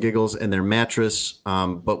Sheets and Giggles and their mattress.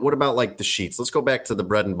 But what about like the sheets? Let's go back to the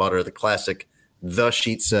bread and butter, the classic, the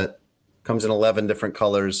sheet set. Comes in 11 different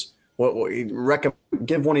colors.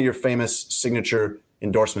 Give one of your famous signature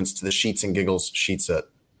endorsements to the Sheets and Giggles sheet set.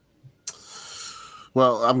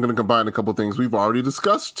 Well, I'm going to combine a couple things we've already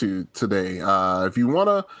discussed today. If you want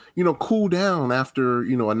to, cool down after,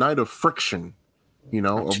 a night of friction,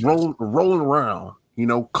 rolling around,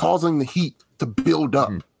 causing the heat to build up,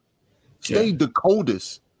 stay the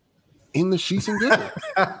coldest in the Sheets and Giggles.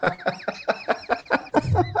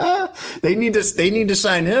 They need to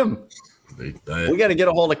sign him. We got to get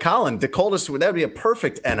a hold of Colin. The coldest, that would be a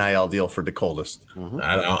perfect NIL deal for the coldest.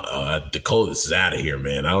 The coldest is out of here,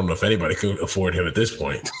 man. I don't know if anybody could afford him at this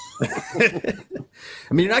point. I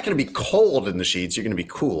mean, you're not going to be cold in the sheets. You're going to be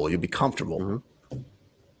cool. You'll be comfortable. Mm-hmm.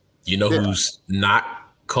 You know who's not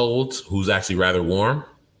cold, who's actually rather warm?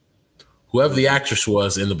 Whoever the actress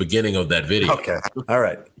was in the beginning of that video. Okay. All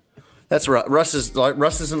right. That's Russ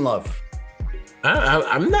is in love.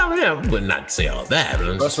 I would not say all that.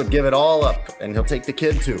 Russ would give it all up, and he'll take the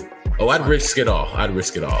kid too. Oh, I'd risk it all.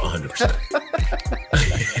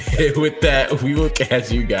 100%. With that, we will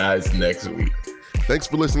catch you guys next week. Thanks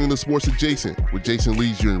for listening to Sports Adjacent with Jason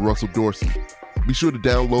Leisure and Russell Dorsey. Be sure to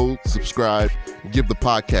download, subscribe, and give the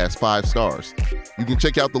podcast 5 stars. You can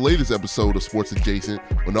check out the latest episode of Sports Adjacent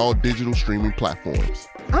on all digital streaming platforms.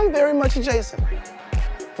 I'm very much adjacent.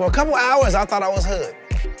 For a couple hours, I thought I was hood.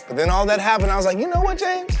 But then all that happened, I was like, you know what,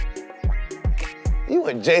 James? You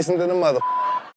were Jason to the mother.